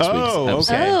this next week's Oh,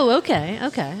 episode. okay. Oh,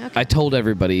 okay. I told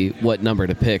everybody what number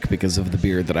to pick because of the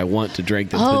beer that I want to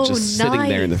drink that's been just sitting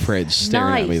there in the fridge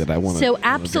staring at me that I want to So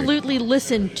absolutely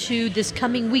listen to this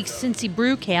coming week's Cincy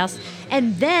Brewcast,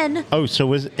 and then oh,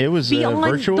 so it was be a on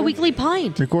virtual the Weekly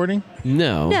Pint. recording?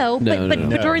 No,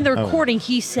 but during the Oh. recording,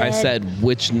 he said, I said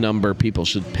which number people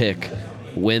should pick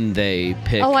when they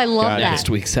pick Oh, I love Got it. that. next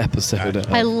week's episode.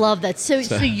 I love that. So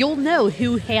you'll know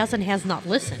who has and has not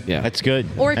listened. Yeah. That's good.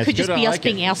 Or it That's could just good. be I us like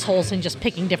being it. assholes and just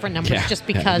picking different numbers Yeah. just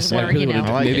because Yeah, we're, you know.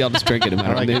 I like Maybe it. I'll just drink it.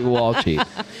 Maybe we'll all cheat.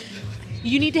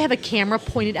 You need to have a camera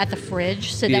pointed at the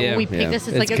fridge so that Yeah, when we pick yeah. this,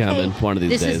 it's It's like, okay, coming one of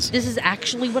these this days. This is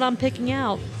actually what I'm picking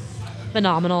out.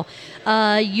 Phenomenal.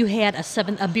 You had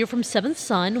a beer from Seventh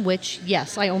Son, which,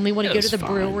 yes, I only want to It go was to the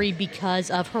fine. brewery because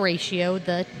of Horatio,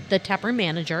 the taproom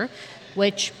manager,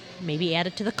 which maybe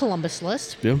added to the Columbus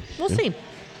list. Yeah, We'll yeah. see.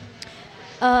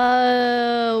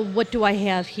 What do I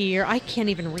have here? I can't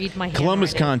even read my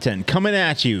Columbus handwriting. content coming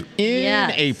at you in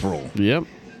Yes. April. Yep.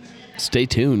 Stay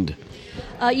tuned.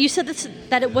 You said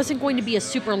that it wasn't going to be a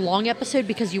super long episode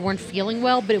because you weren't feeling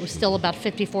well, but it was still about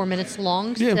 54 minutes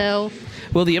long. Yeah. So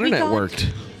Well, the we internet got- worked.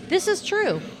 This is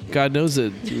true. God knows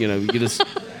that, you could just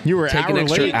You were take an an hour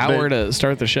extra late, hour but to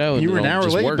start the show. And you were an it'll hour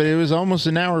just late, work. but it was almost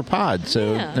an hour pod,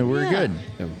 so Yeah, we're yeah. good.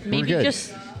 Maybe we're good.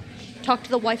 just talk to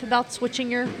the wife about switching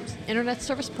your internet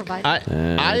service provider.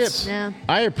 It's- Yeah.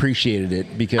 I appreciated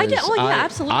it because I did. Oh yeah,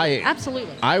 absolutely,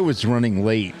 absolutely. I was running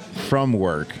late from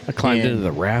work. I climbed and into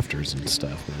the rafters and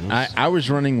stuff. Man. I was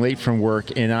running late from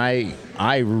work, and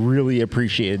I really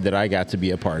appreciated that I got to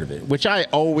be a part of it, which I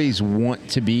always want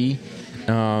to be.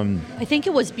 I think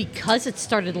it was because it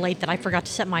started late that I forgot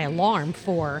to set my alarm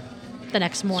for the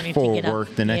next morning For to get work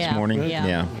up. the next Yeah, morning?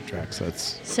 Yeah. Tracks.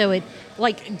 That's So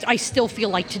I still feel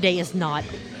like today is not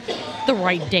the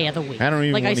right day of the week. I don't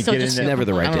even like, want to still get just into feel Never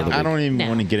the right I day don't, of the I don't even No.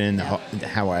 want to get into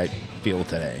how I feel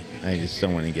today. I just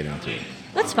don't want to get into it.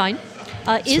 That's fine.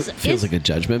 feels like a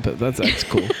judgment, but that's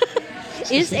cool.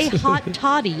 Is a hot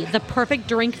toddy the perfect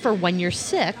drink for when you're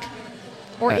sick,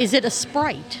 or is it a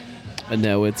Sprite?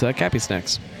 No, it's Cappy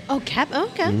Snacks. Oh,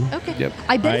 okay. Yep.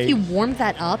 I bet I- if you warmed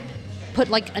that up, put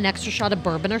like an extra shot of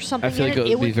bourbon or something I feel in like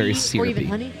it would be very or even syrupy.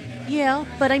 honey. Yeah,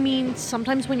 but I mean,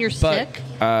 sometimes when you're But sick,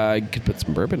 I could put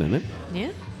some bourbon in it. yeah,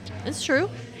 that's true.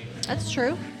 That's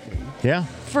true. Yeah.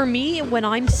 For me, when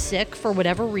I'm sick for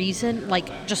whatever reason, like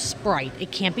just Sprite.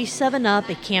 It can't be 7-Up.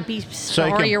 It can't be you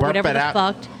Starry can or burp whatever it the out.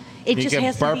 fuck. It You just can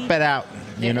has burp to be. it out.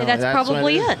 You know, That's what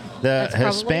probably it. The That's probably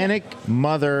Hispanic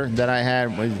mother that I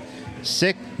had was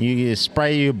sick. You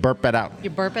spray, you burp it out. You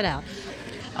burp it out.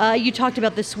 You talked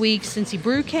about this week's Cincy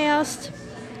Brewcast,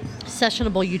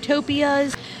 Sessionable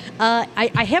Utopias.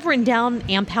 I have written down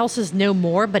Amp House's No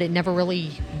More, but it never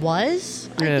really was,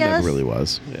 I It guess. never really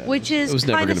was. Yeah. Which It was is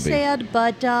never kind of gonna be. sad,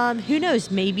 but who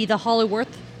knows? Maybe the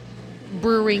Hollowworth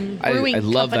Brewing I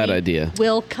love that Company idea.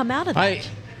 will come out of that.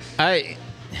 I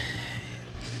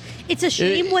It's a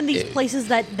shame when these places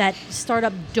that start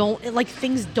up don't, like,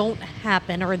 things don't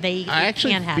happen or they I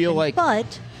actually can't happen. feel like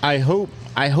but I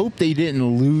hope they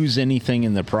didn't lose anything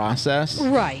in the process.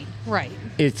 right.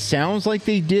 It sounds like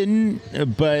they didn't,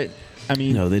 but I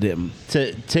mean, No, they didn't.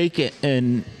 to take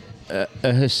a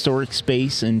historic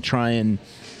space and try and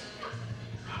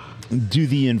do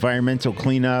the environmental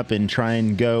cleanup and try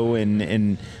and go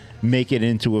and make it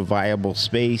into a viable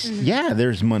space. Yeah,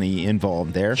 there's money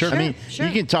involved there. Sure. I mean, Sure.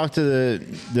 you can talk to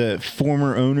the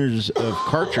former owners of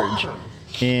Cartridge,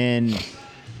 and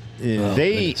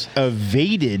they goodness.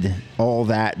 evaded all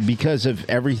that because of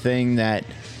everything that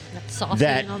That's saucy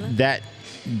and all that.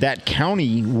 that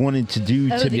county wanted to do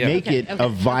Oh, to yeah. make Okay, it okay, a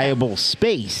viable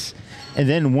space. And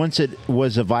then once it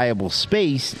was a viable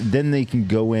space, then they can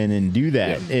go in and do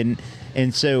that.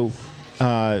 And so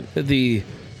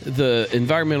The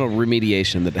environmental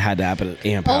remediation that had to happen at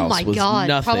Amp Oh House my was God,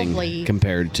 nothing probably-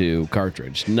 compared to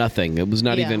Cartridge. Nothing. It was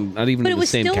not Yeah. even But in it the was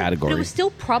same still, category. But it was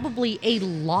still probably a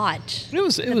lot. It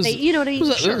was. that they- you know what I mean? It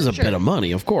was, Sure, it was a sure. bit of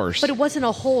money, of course. But it wasn't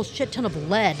a whole shit ton of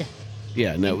lead.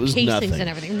 yeah, no, it was casings nothing and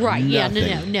everything. Right, yeah, no,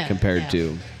 Nothing no, compared no.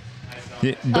 to.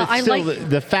 but I still, like-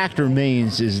 the fact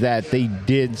remains is that they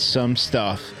did some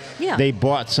stuff. Yeah. They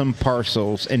bought some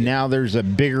parcels, and now there's a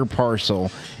bigger parcel.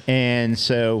 And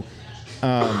so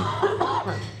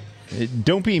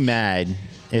don't be mad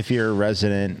if you're a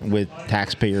resident with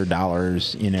taxpayer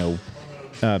dollars,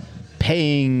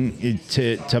 paying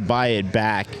to buy it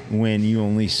back when you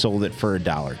only sold it for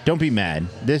 $1. Don't be mad.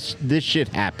 This shit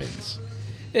happens.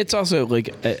 It's also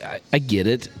like I get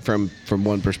it from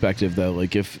one perspective though.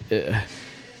 Like if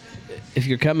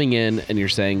you're coming in and you're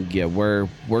saying, yeah, we're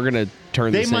gonna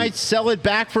turn They this might sell it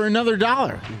back for another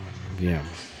 $1. yeah.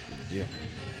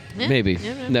 Maybe.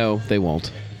 No, they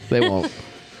won't. They won't.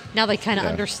 Now they kind of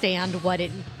understand what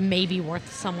it may be worth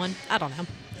to someone. I don't know.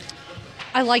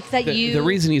 I like that The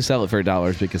reason you sell it for $1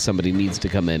 is because somebody needs to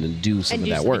come in and do some of do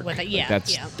that something work. with it. Yeah,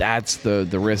 That's the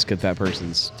risk that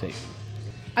person's taking.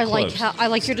 I like Close. I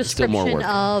like your Still more description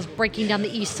work. of breaking down the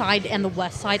east side and the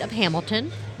west side of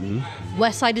Hamilton. Mm-hmm.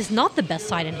 West side is not the best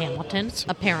side in Hamilton,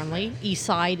 apparently. East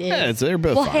side is they're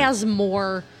both fine. has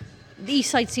more. The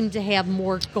east side seems to have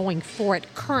more going for it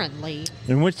currently.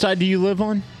 And which side do you live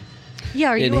on? Yeah,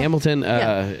 are In you Hamilton,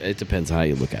 Yeah. it depends how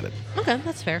you look at it. Okay,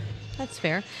 that's fair. That's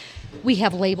fair. We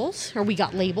have labels, or we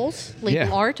got labels, label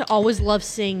Yeah. art. Always love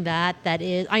seeing that. That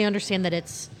is, I understand that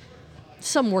it's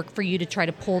some work for you to try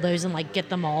to pull those and like get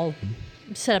them all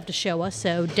set up to show us.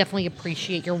 So definitely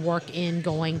appreciate your work in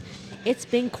going. It's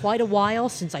been quite a while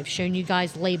since I've shown you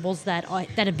guys labels that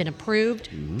have been approved.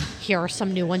 Here are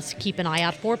some new ones to keep an eye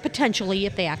out for, potentially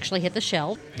if they actually hit the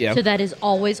shelf. Yeah. So that is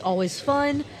always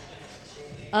fun.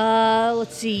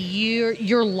 Let's see.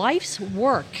 Your life's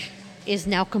work is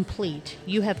now complete.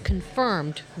 You have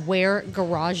confirmed where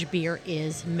Garage Beer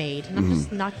is made. And I'm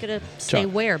just not going to say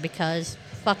Jock. where because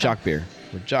fuck 'em. Jock beer.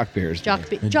 Jock beer is Jock,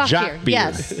 beer. Jock Jock beer.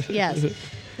 beer. Yes.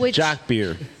 Which Jock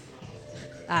beer.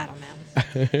 I don't know.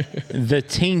 The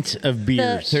taint of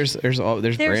beers. There's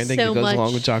branding so that goes along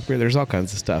much- with Jock beer. There's all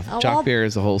kinds of stuff. Oh, Jock I'll- beer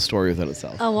is a whole story within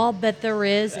itself. Oh, I'll bet there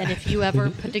is. And if you ever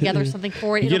put together something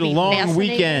for it, You get it'll a be long fascinating.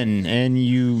 weekend and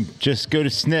you just go to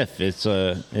sniff. It's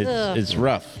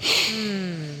rough.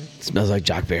 It smells like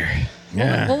Jock beer.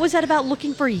 Yeah. What was that about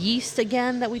looking for yeast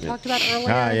again that we talked about earlier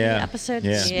in yeah. the episode?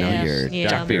 Yeah. Smell your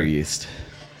Jock beer yeast.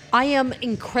 I am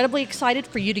incredibly excited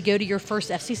for you to go to your first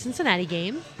FC Cincinnati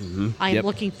game. I am Yep.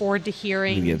 looking forward to You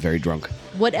hearing get very drunk.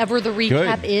 whatever the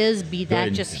recap Good. is, be that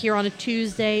Good. just here on a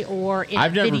Tuesday or in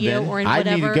I've a never video been. or in I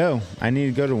whatever. need to go. I need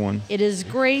to go to one. It is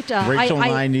great. Rachel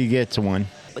and I need to get to one.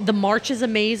 The march is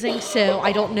amazing, so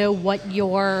I don't know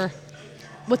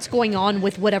what's going on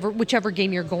with whichever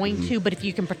game you're going to, but if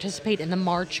you can participate in the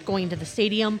march going to the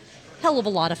stadium, hell of a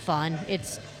lot of fun.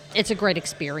 It's a great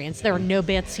experience. There are no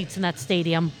bad seats in that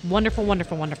stadium. Wonderful,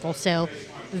 wonderful, wonderful. So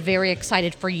very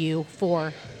excited for you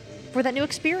for that new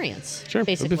experience. Sure, it'll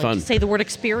be basically. fun. To say the word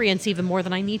experience even more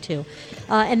than I need to.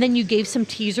 And then you gave some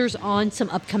teasers on some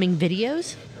upcoming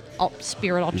videos,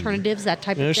 Spirit Alternatives, that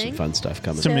type There's of some thing. fun stuff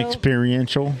coming. Some So-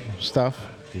 experiential stuff.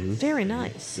 Very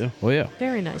nice. Yeah. Oh yeah.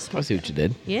 Very nice. I see what you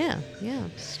did. Yeah.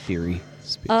 Spirits.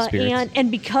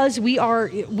 And because we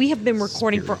have been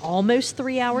recording for almost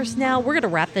 3 hours now, we're gonna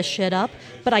wrap this shit up.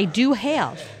 But I do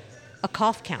have a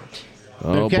cough count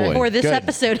Oh Okay. boy. for this Good.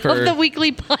 episode For- of the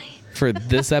Weekly Pint. For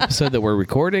this episode that we're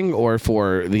recording, or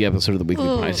for the episode of the Weekly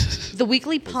Pint? The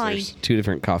Weekly There's Pint. two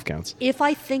different cough counts. If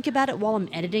I think about it while I'm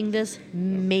editing this,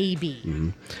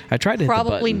 maybe. I tried to hit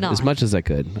Probably the button not. as much as I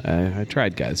could. I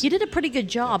tried, guys. You did a pretty good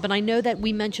job, and I know that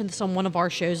we mentioned this on one of our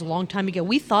shows a long time ago.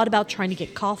 We thought about trying to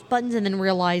get cough buttons and then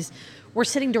realized we're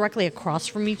sitting directly across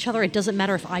from each other. It doesn't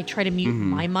matter if I try to mute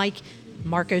my mic.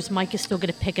 Marco's mic is still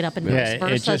going to pick it up and Yeah, vice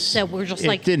versa. it just So we're just it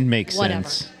like, didn't make whatever.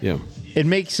 sense. Yeah. It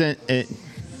makes sense.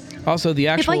 Also, the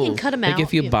actual I can cut 'em like out,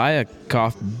 if you yeah. buy a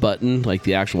cough button, like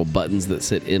the actual buttons that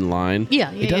sit in line,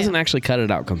 Yeah, it doesn't yeah. actually cut it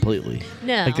out completely.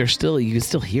 No. Like there's still you can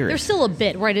still hear There's it. still a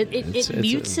bit, right? It's It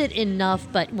mutes it enough,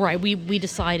 but right, we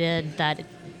decided that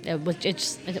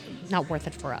it's not worth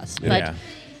it for us. But Yeah.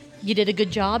 you did a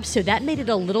good job, so that made it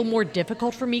a little more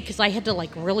difficult for me because I had to like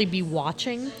really be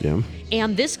watching. Yeah.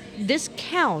 And this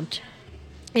count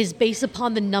is based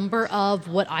upon the number of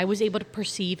what I was able to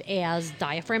perceive as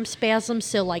diaphragm spasms.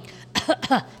 So like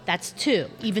that's 2,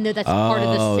 even though that's part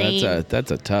of the Oh, same.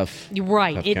 that's a tough. You're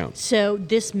right. tough count. So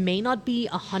this may not be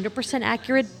 100%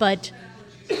 accurate, but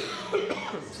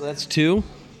So that's 2.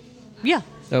 yeah.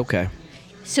 Okay.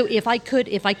 So if I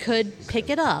could pick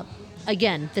it up,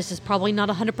 again, this is probably not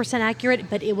 100% accurate,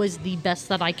 but it was the best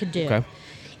that I could do. Okay.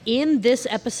 In this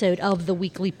episode of the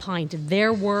Weekly Pint,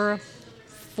 there were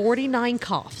 49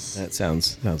 coughs. That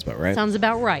sounds about right. Sounds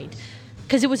about right.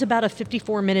 Because it was about a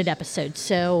 54-minute episode.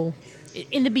 So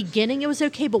in the beginning, it was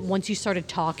okay, but once you started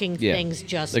talking, Yeah. things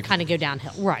just Like, kind of go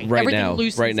downhill. Right. Right everything now,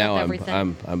 loosens right now, up, I'm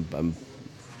everything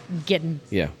getting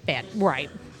yeah. bad. Right.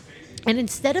 And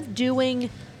instead of doing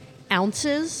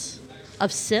ounces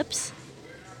of sips,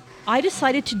 I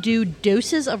decided to do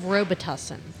doses of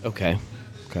Robitussin. Okay.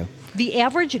 Okay. The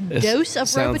average This dose of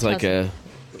sounds Robitussin. like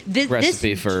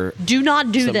recipe for do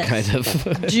not do some this. kind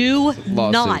of Do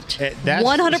lawsuit. not. That's-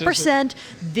 100%.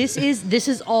 This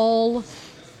is all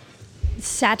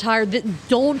satire.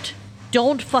 Don't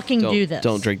fucking do this.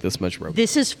 Don't drink this much Robitussin.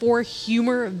 This is for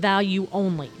humor value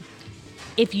only.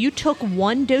 If you took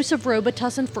 1 dose of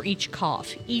Robitussin for each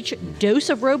cough, each dose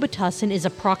of Robitussin is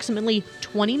approximately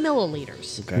 20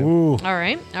 milliliters. Okay. Ooh. All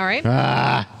right.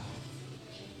 Ah.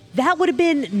 That would have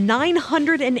been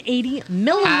 980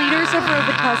 milliliters of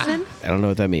Robitussin, I don't know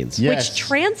what that means. Yeah. which Yes.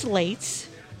 translates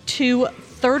to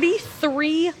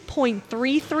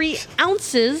 33.33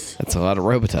 ounces, That's a lot of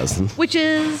Robitussin. which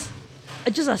is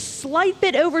just a slight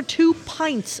bit over 2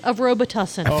 pints of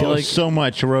Robitussin. Oh, feel like- so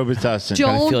much Robitussin.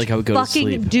 Don't feel like I would go to fucking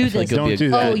sleep. do I feel like this. it'll be a Don't do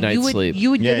good that. Oh, night's you would sleep.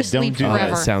 you would Yeah, go to sleep don't do that.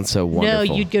 forever. That sounds so No,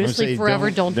 wonderful. you'd go I'm to gonna sleep say,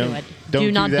 forever. Don't do it. Don't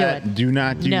Do not do that. it. Do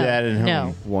not do No, that at home.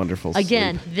 no. Wonderful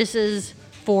Again, sleep. this is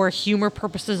for humor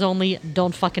purposes only.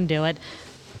 Don't fucking do it.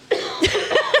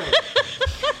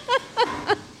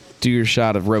 Do your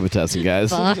shot of Robitussin,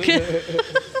 guys. Fuck.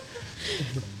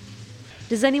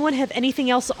 Does anyone have anything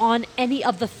else on any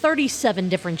of the 37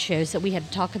 different shows that we had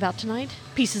to talk about tonight?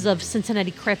 Pieces of Cincinnati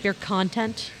craft beer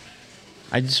content?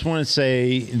 I just want to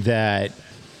say that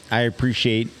I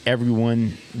appreciate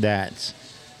everyone that's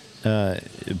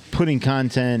putting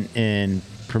content and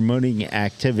promoting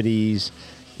activities.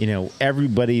 You know,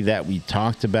 everybody that we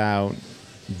talked about,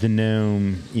 the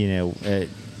Gnome,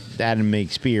 Adam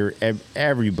Makes Beer,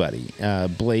 everybody,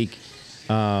 Blake,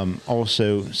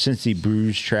 also Cincy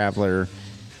Brews Traveler,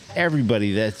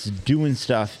 everybody that's doing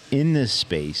stuff in this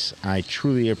space. I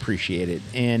truly appreciate it.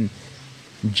 And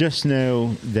just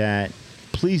know that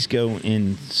please go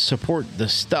and support the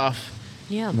stuff.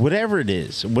 Yeah. Whatever it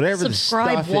is, whatever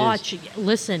Subscribe, the stuff watch, is,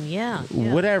 listen. Yeah.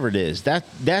 whatever it is,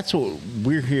 that's what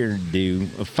we're here to do.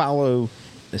 Follow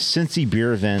the Cincy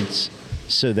beer events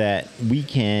so that we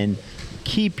can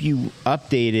keep you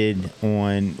updated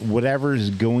on whatever's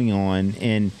going on,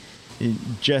 and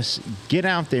just get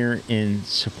out there and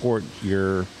support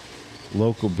your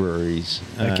local breweries,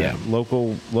 Heck yeah.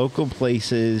 local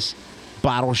places,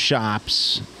 bottle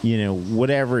shops,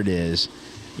 whatever it is.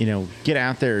 Get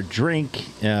out there, drink,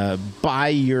 buy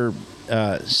your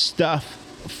stuff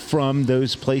from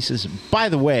those places. By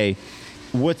the way,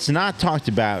 what's not talked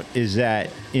about is that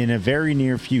in a very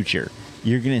near future,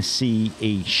 you're going to see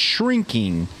a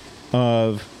shrinking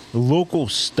of local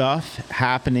stuff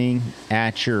happening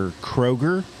at your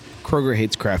Kroger. Kroger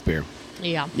hates craft beer.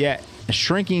 Yeah. Yeah,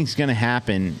 shrinking is going to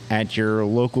happen at your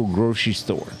local grocery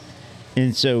store.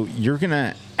 And so you're going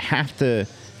to have to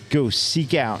go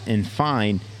seek out and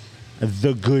find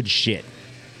the good shit.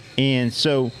 And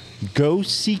so go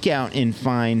seek out and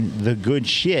find the good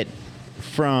shit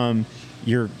from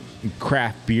your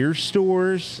craft beer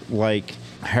stores like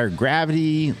Higher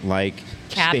Gravity, like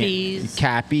Cappy's,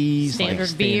 Cappy's, Standard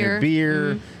like Beer. Standard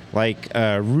Beer, like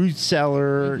Root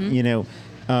Cellar,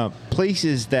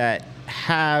 places that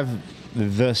have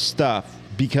the stuff,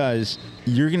 because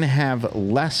you're going to have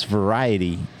less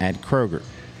variety at Kroger.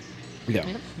 Yeah.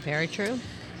 Yep, very true.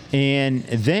 And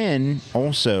then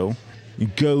also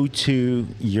go to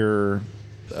your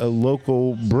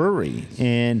local brewery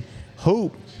and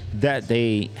hope that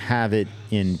they have it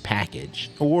in package,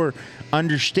 or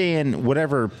understand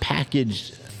whatever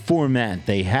package format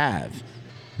they have.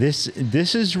 This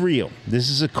is real. This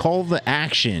is a call to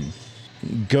action.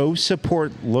 Go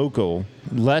support local.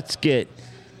 Let's get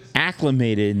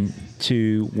acclimated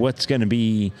to what's going to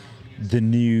be the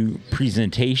new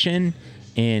presentation,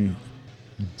 and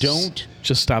don't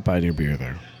Just stop buying your beer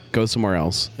there. Go somewhere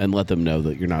else and let them know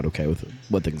that you're not okay with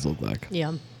what things look like.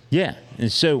 Yeah. Yeah, and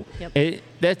so Yep.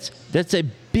 that's a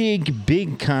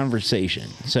big conversation.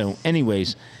 So,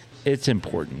 anyways, it's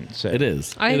important. So It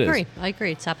is. I It is. agree. I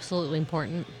agree. It's absolutely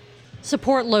important.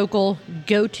 Support local.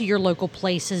 Go to your local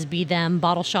places, be them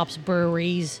bottle shops,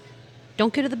 breweries.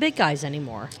 Don't go to the big guys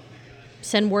anymore.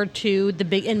 Send word to the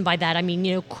big, and by that I mean,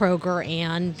 Kroger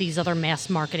and these other mass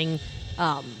marketing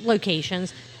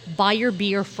locations. Buy your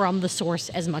beer from the source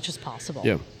as much as possible.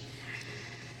 Yeah.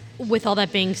 With all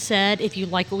that being said, if you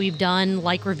like what we've done,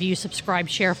 like, review, subscribe,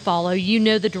 share, follow. You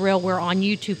know the drill. We're on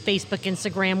YouTube, Facebook,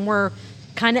 Instagram. We're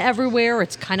kind of everywhere.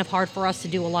 It's kind of hard for us to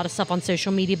do a lot of stuff on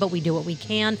social media, but we do what we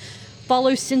can.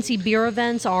 Follow Cincy Beer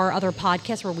Events, our other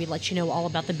podcast where we let you know all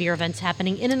about the beer events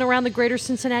happening in and around the greater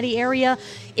Cincinnati area.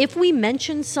 If we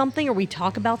mention something or we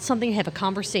talk about something, have a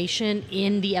conversation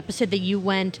in the episode that you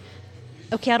went,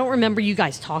 okay, I don't remember you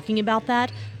guys talking about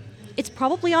that, it's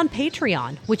probably on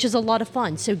Patreon, which is a lot of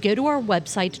fun. So go to our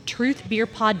website,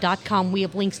 truthbeerpod.com. We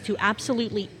have links to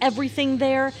absolutely everything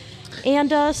there.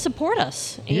 and support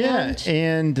us.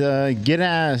 And get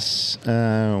ass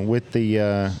with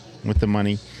the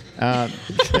money.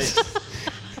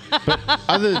 But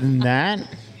other than that,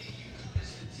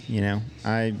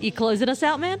 you closing us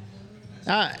out, man?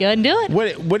 Go ahead and do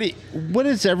it. What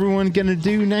is everyone gonna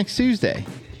do next Tuesday?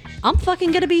 I'm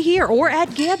fucking gonna be here or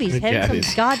at Gabby's having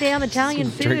some goddamn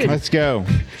Italian food. Let's go.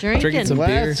 Drinking some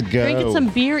beer. Let's go. Drinking some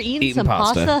beer, eating some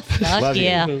pasta. Fuck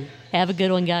yeah. Have a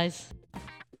good one, guys.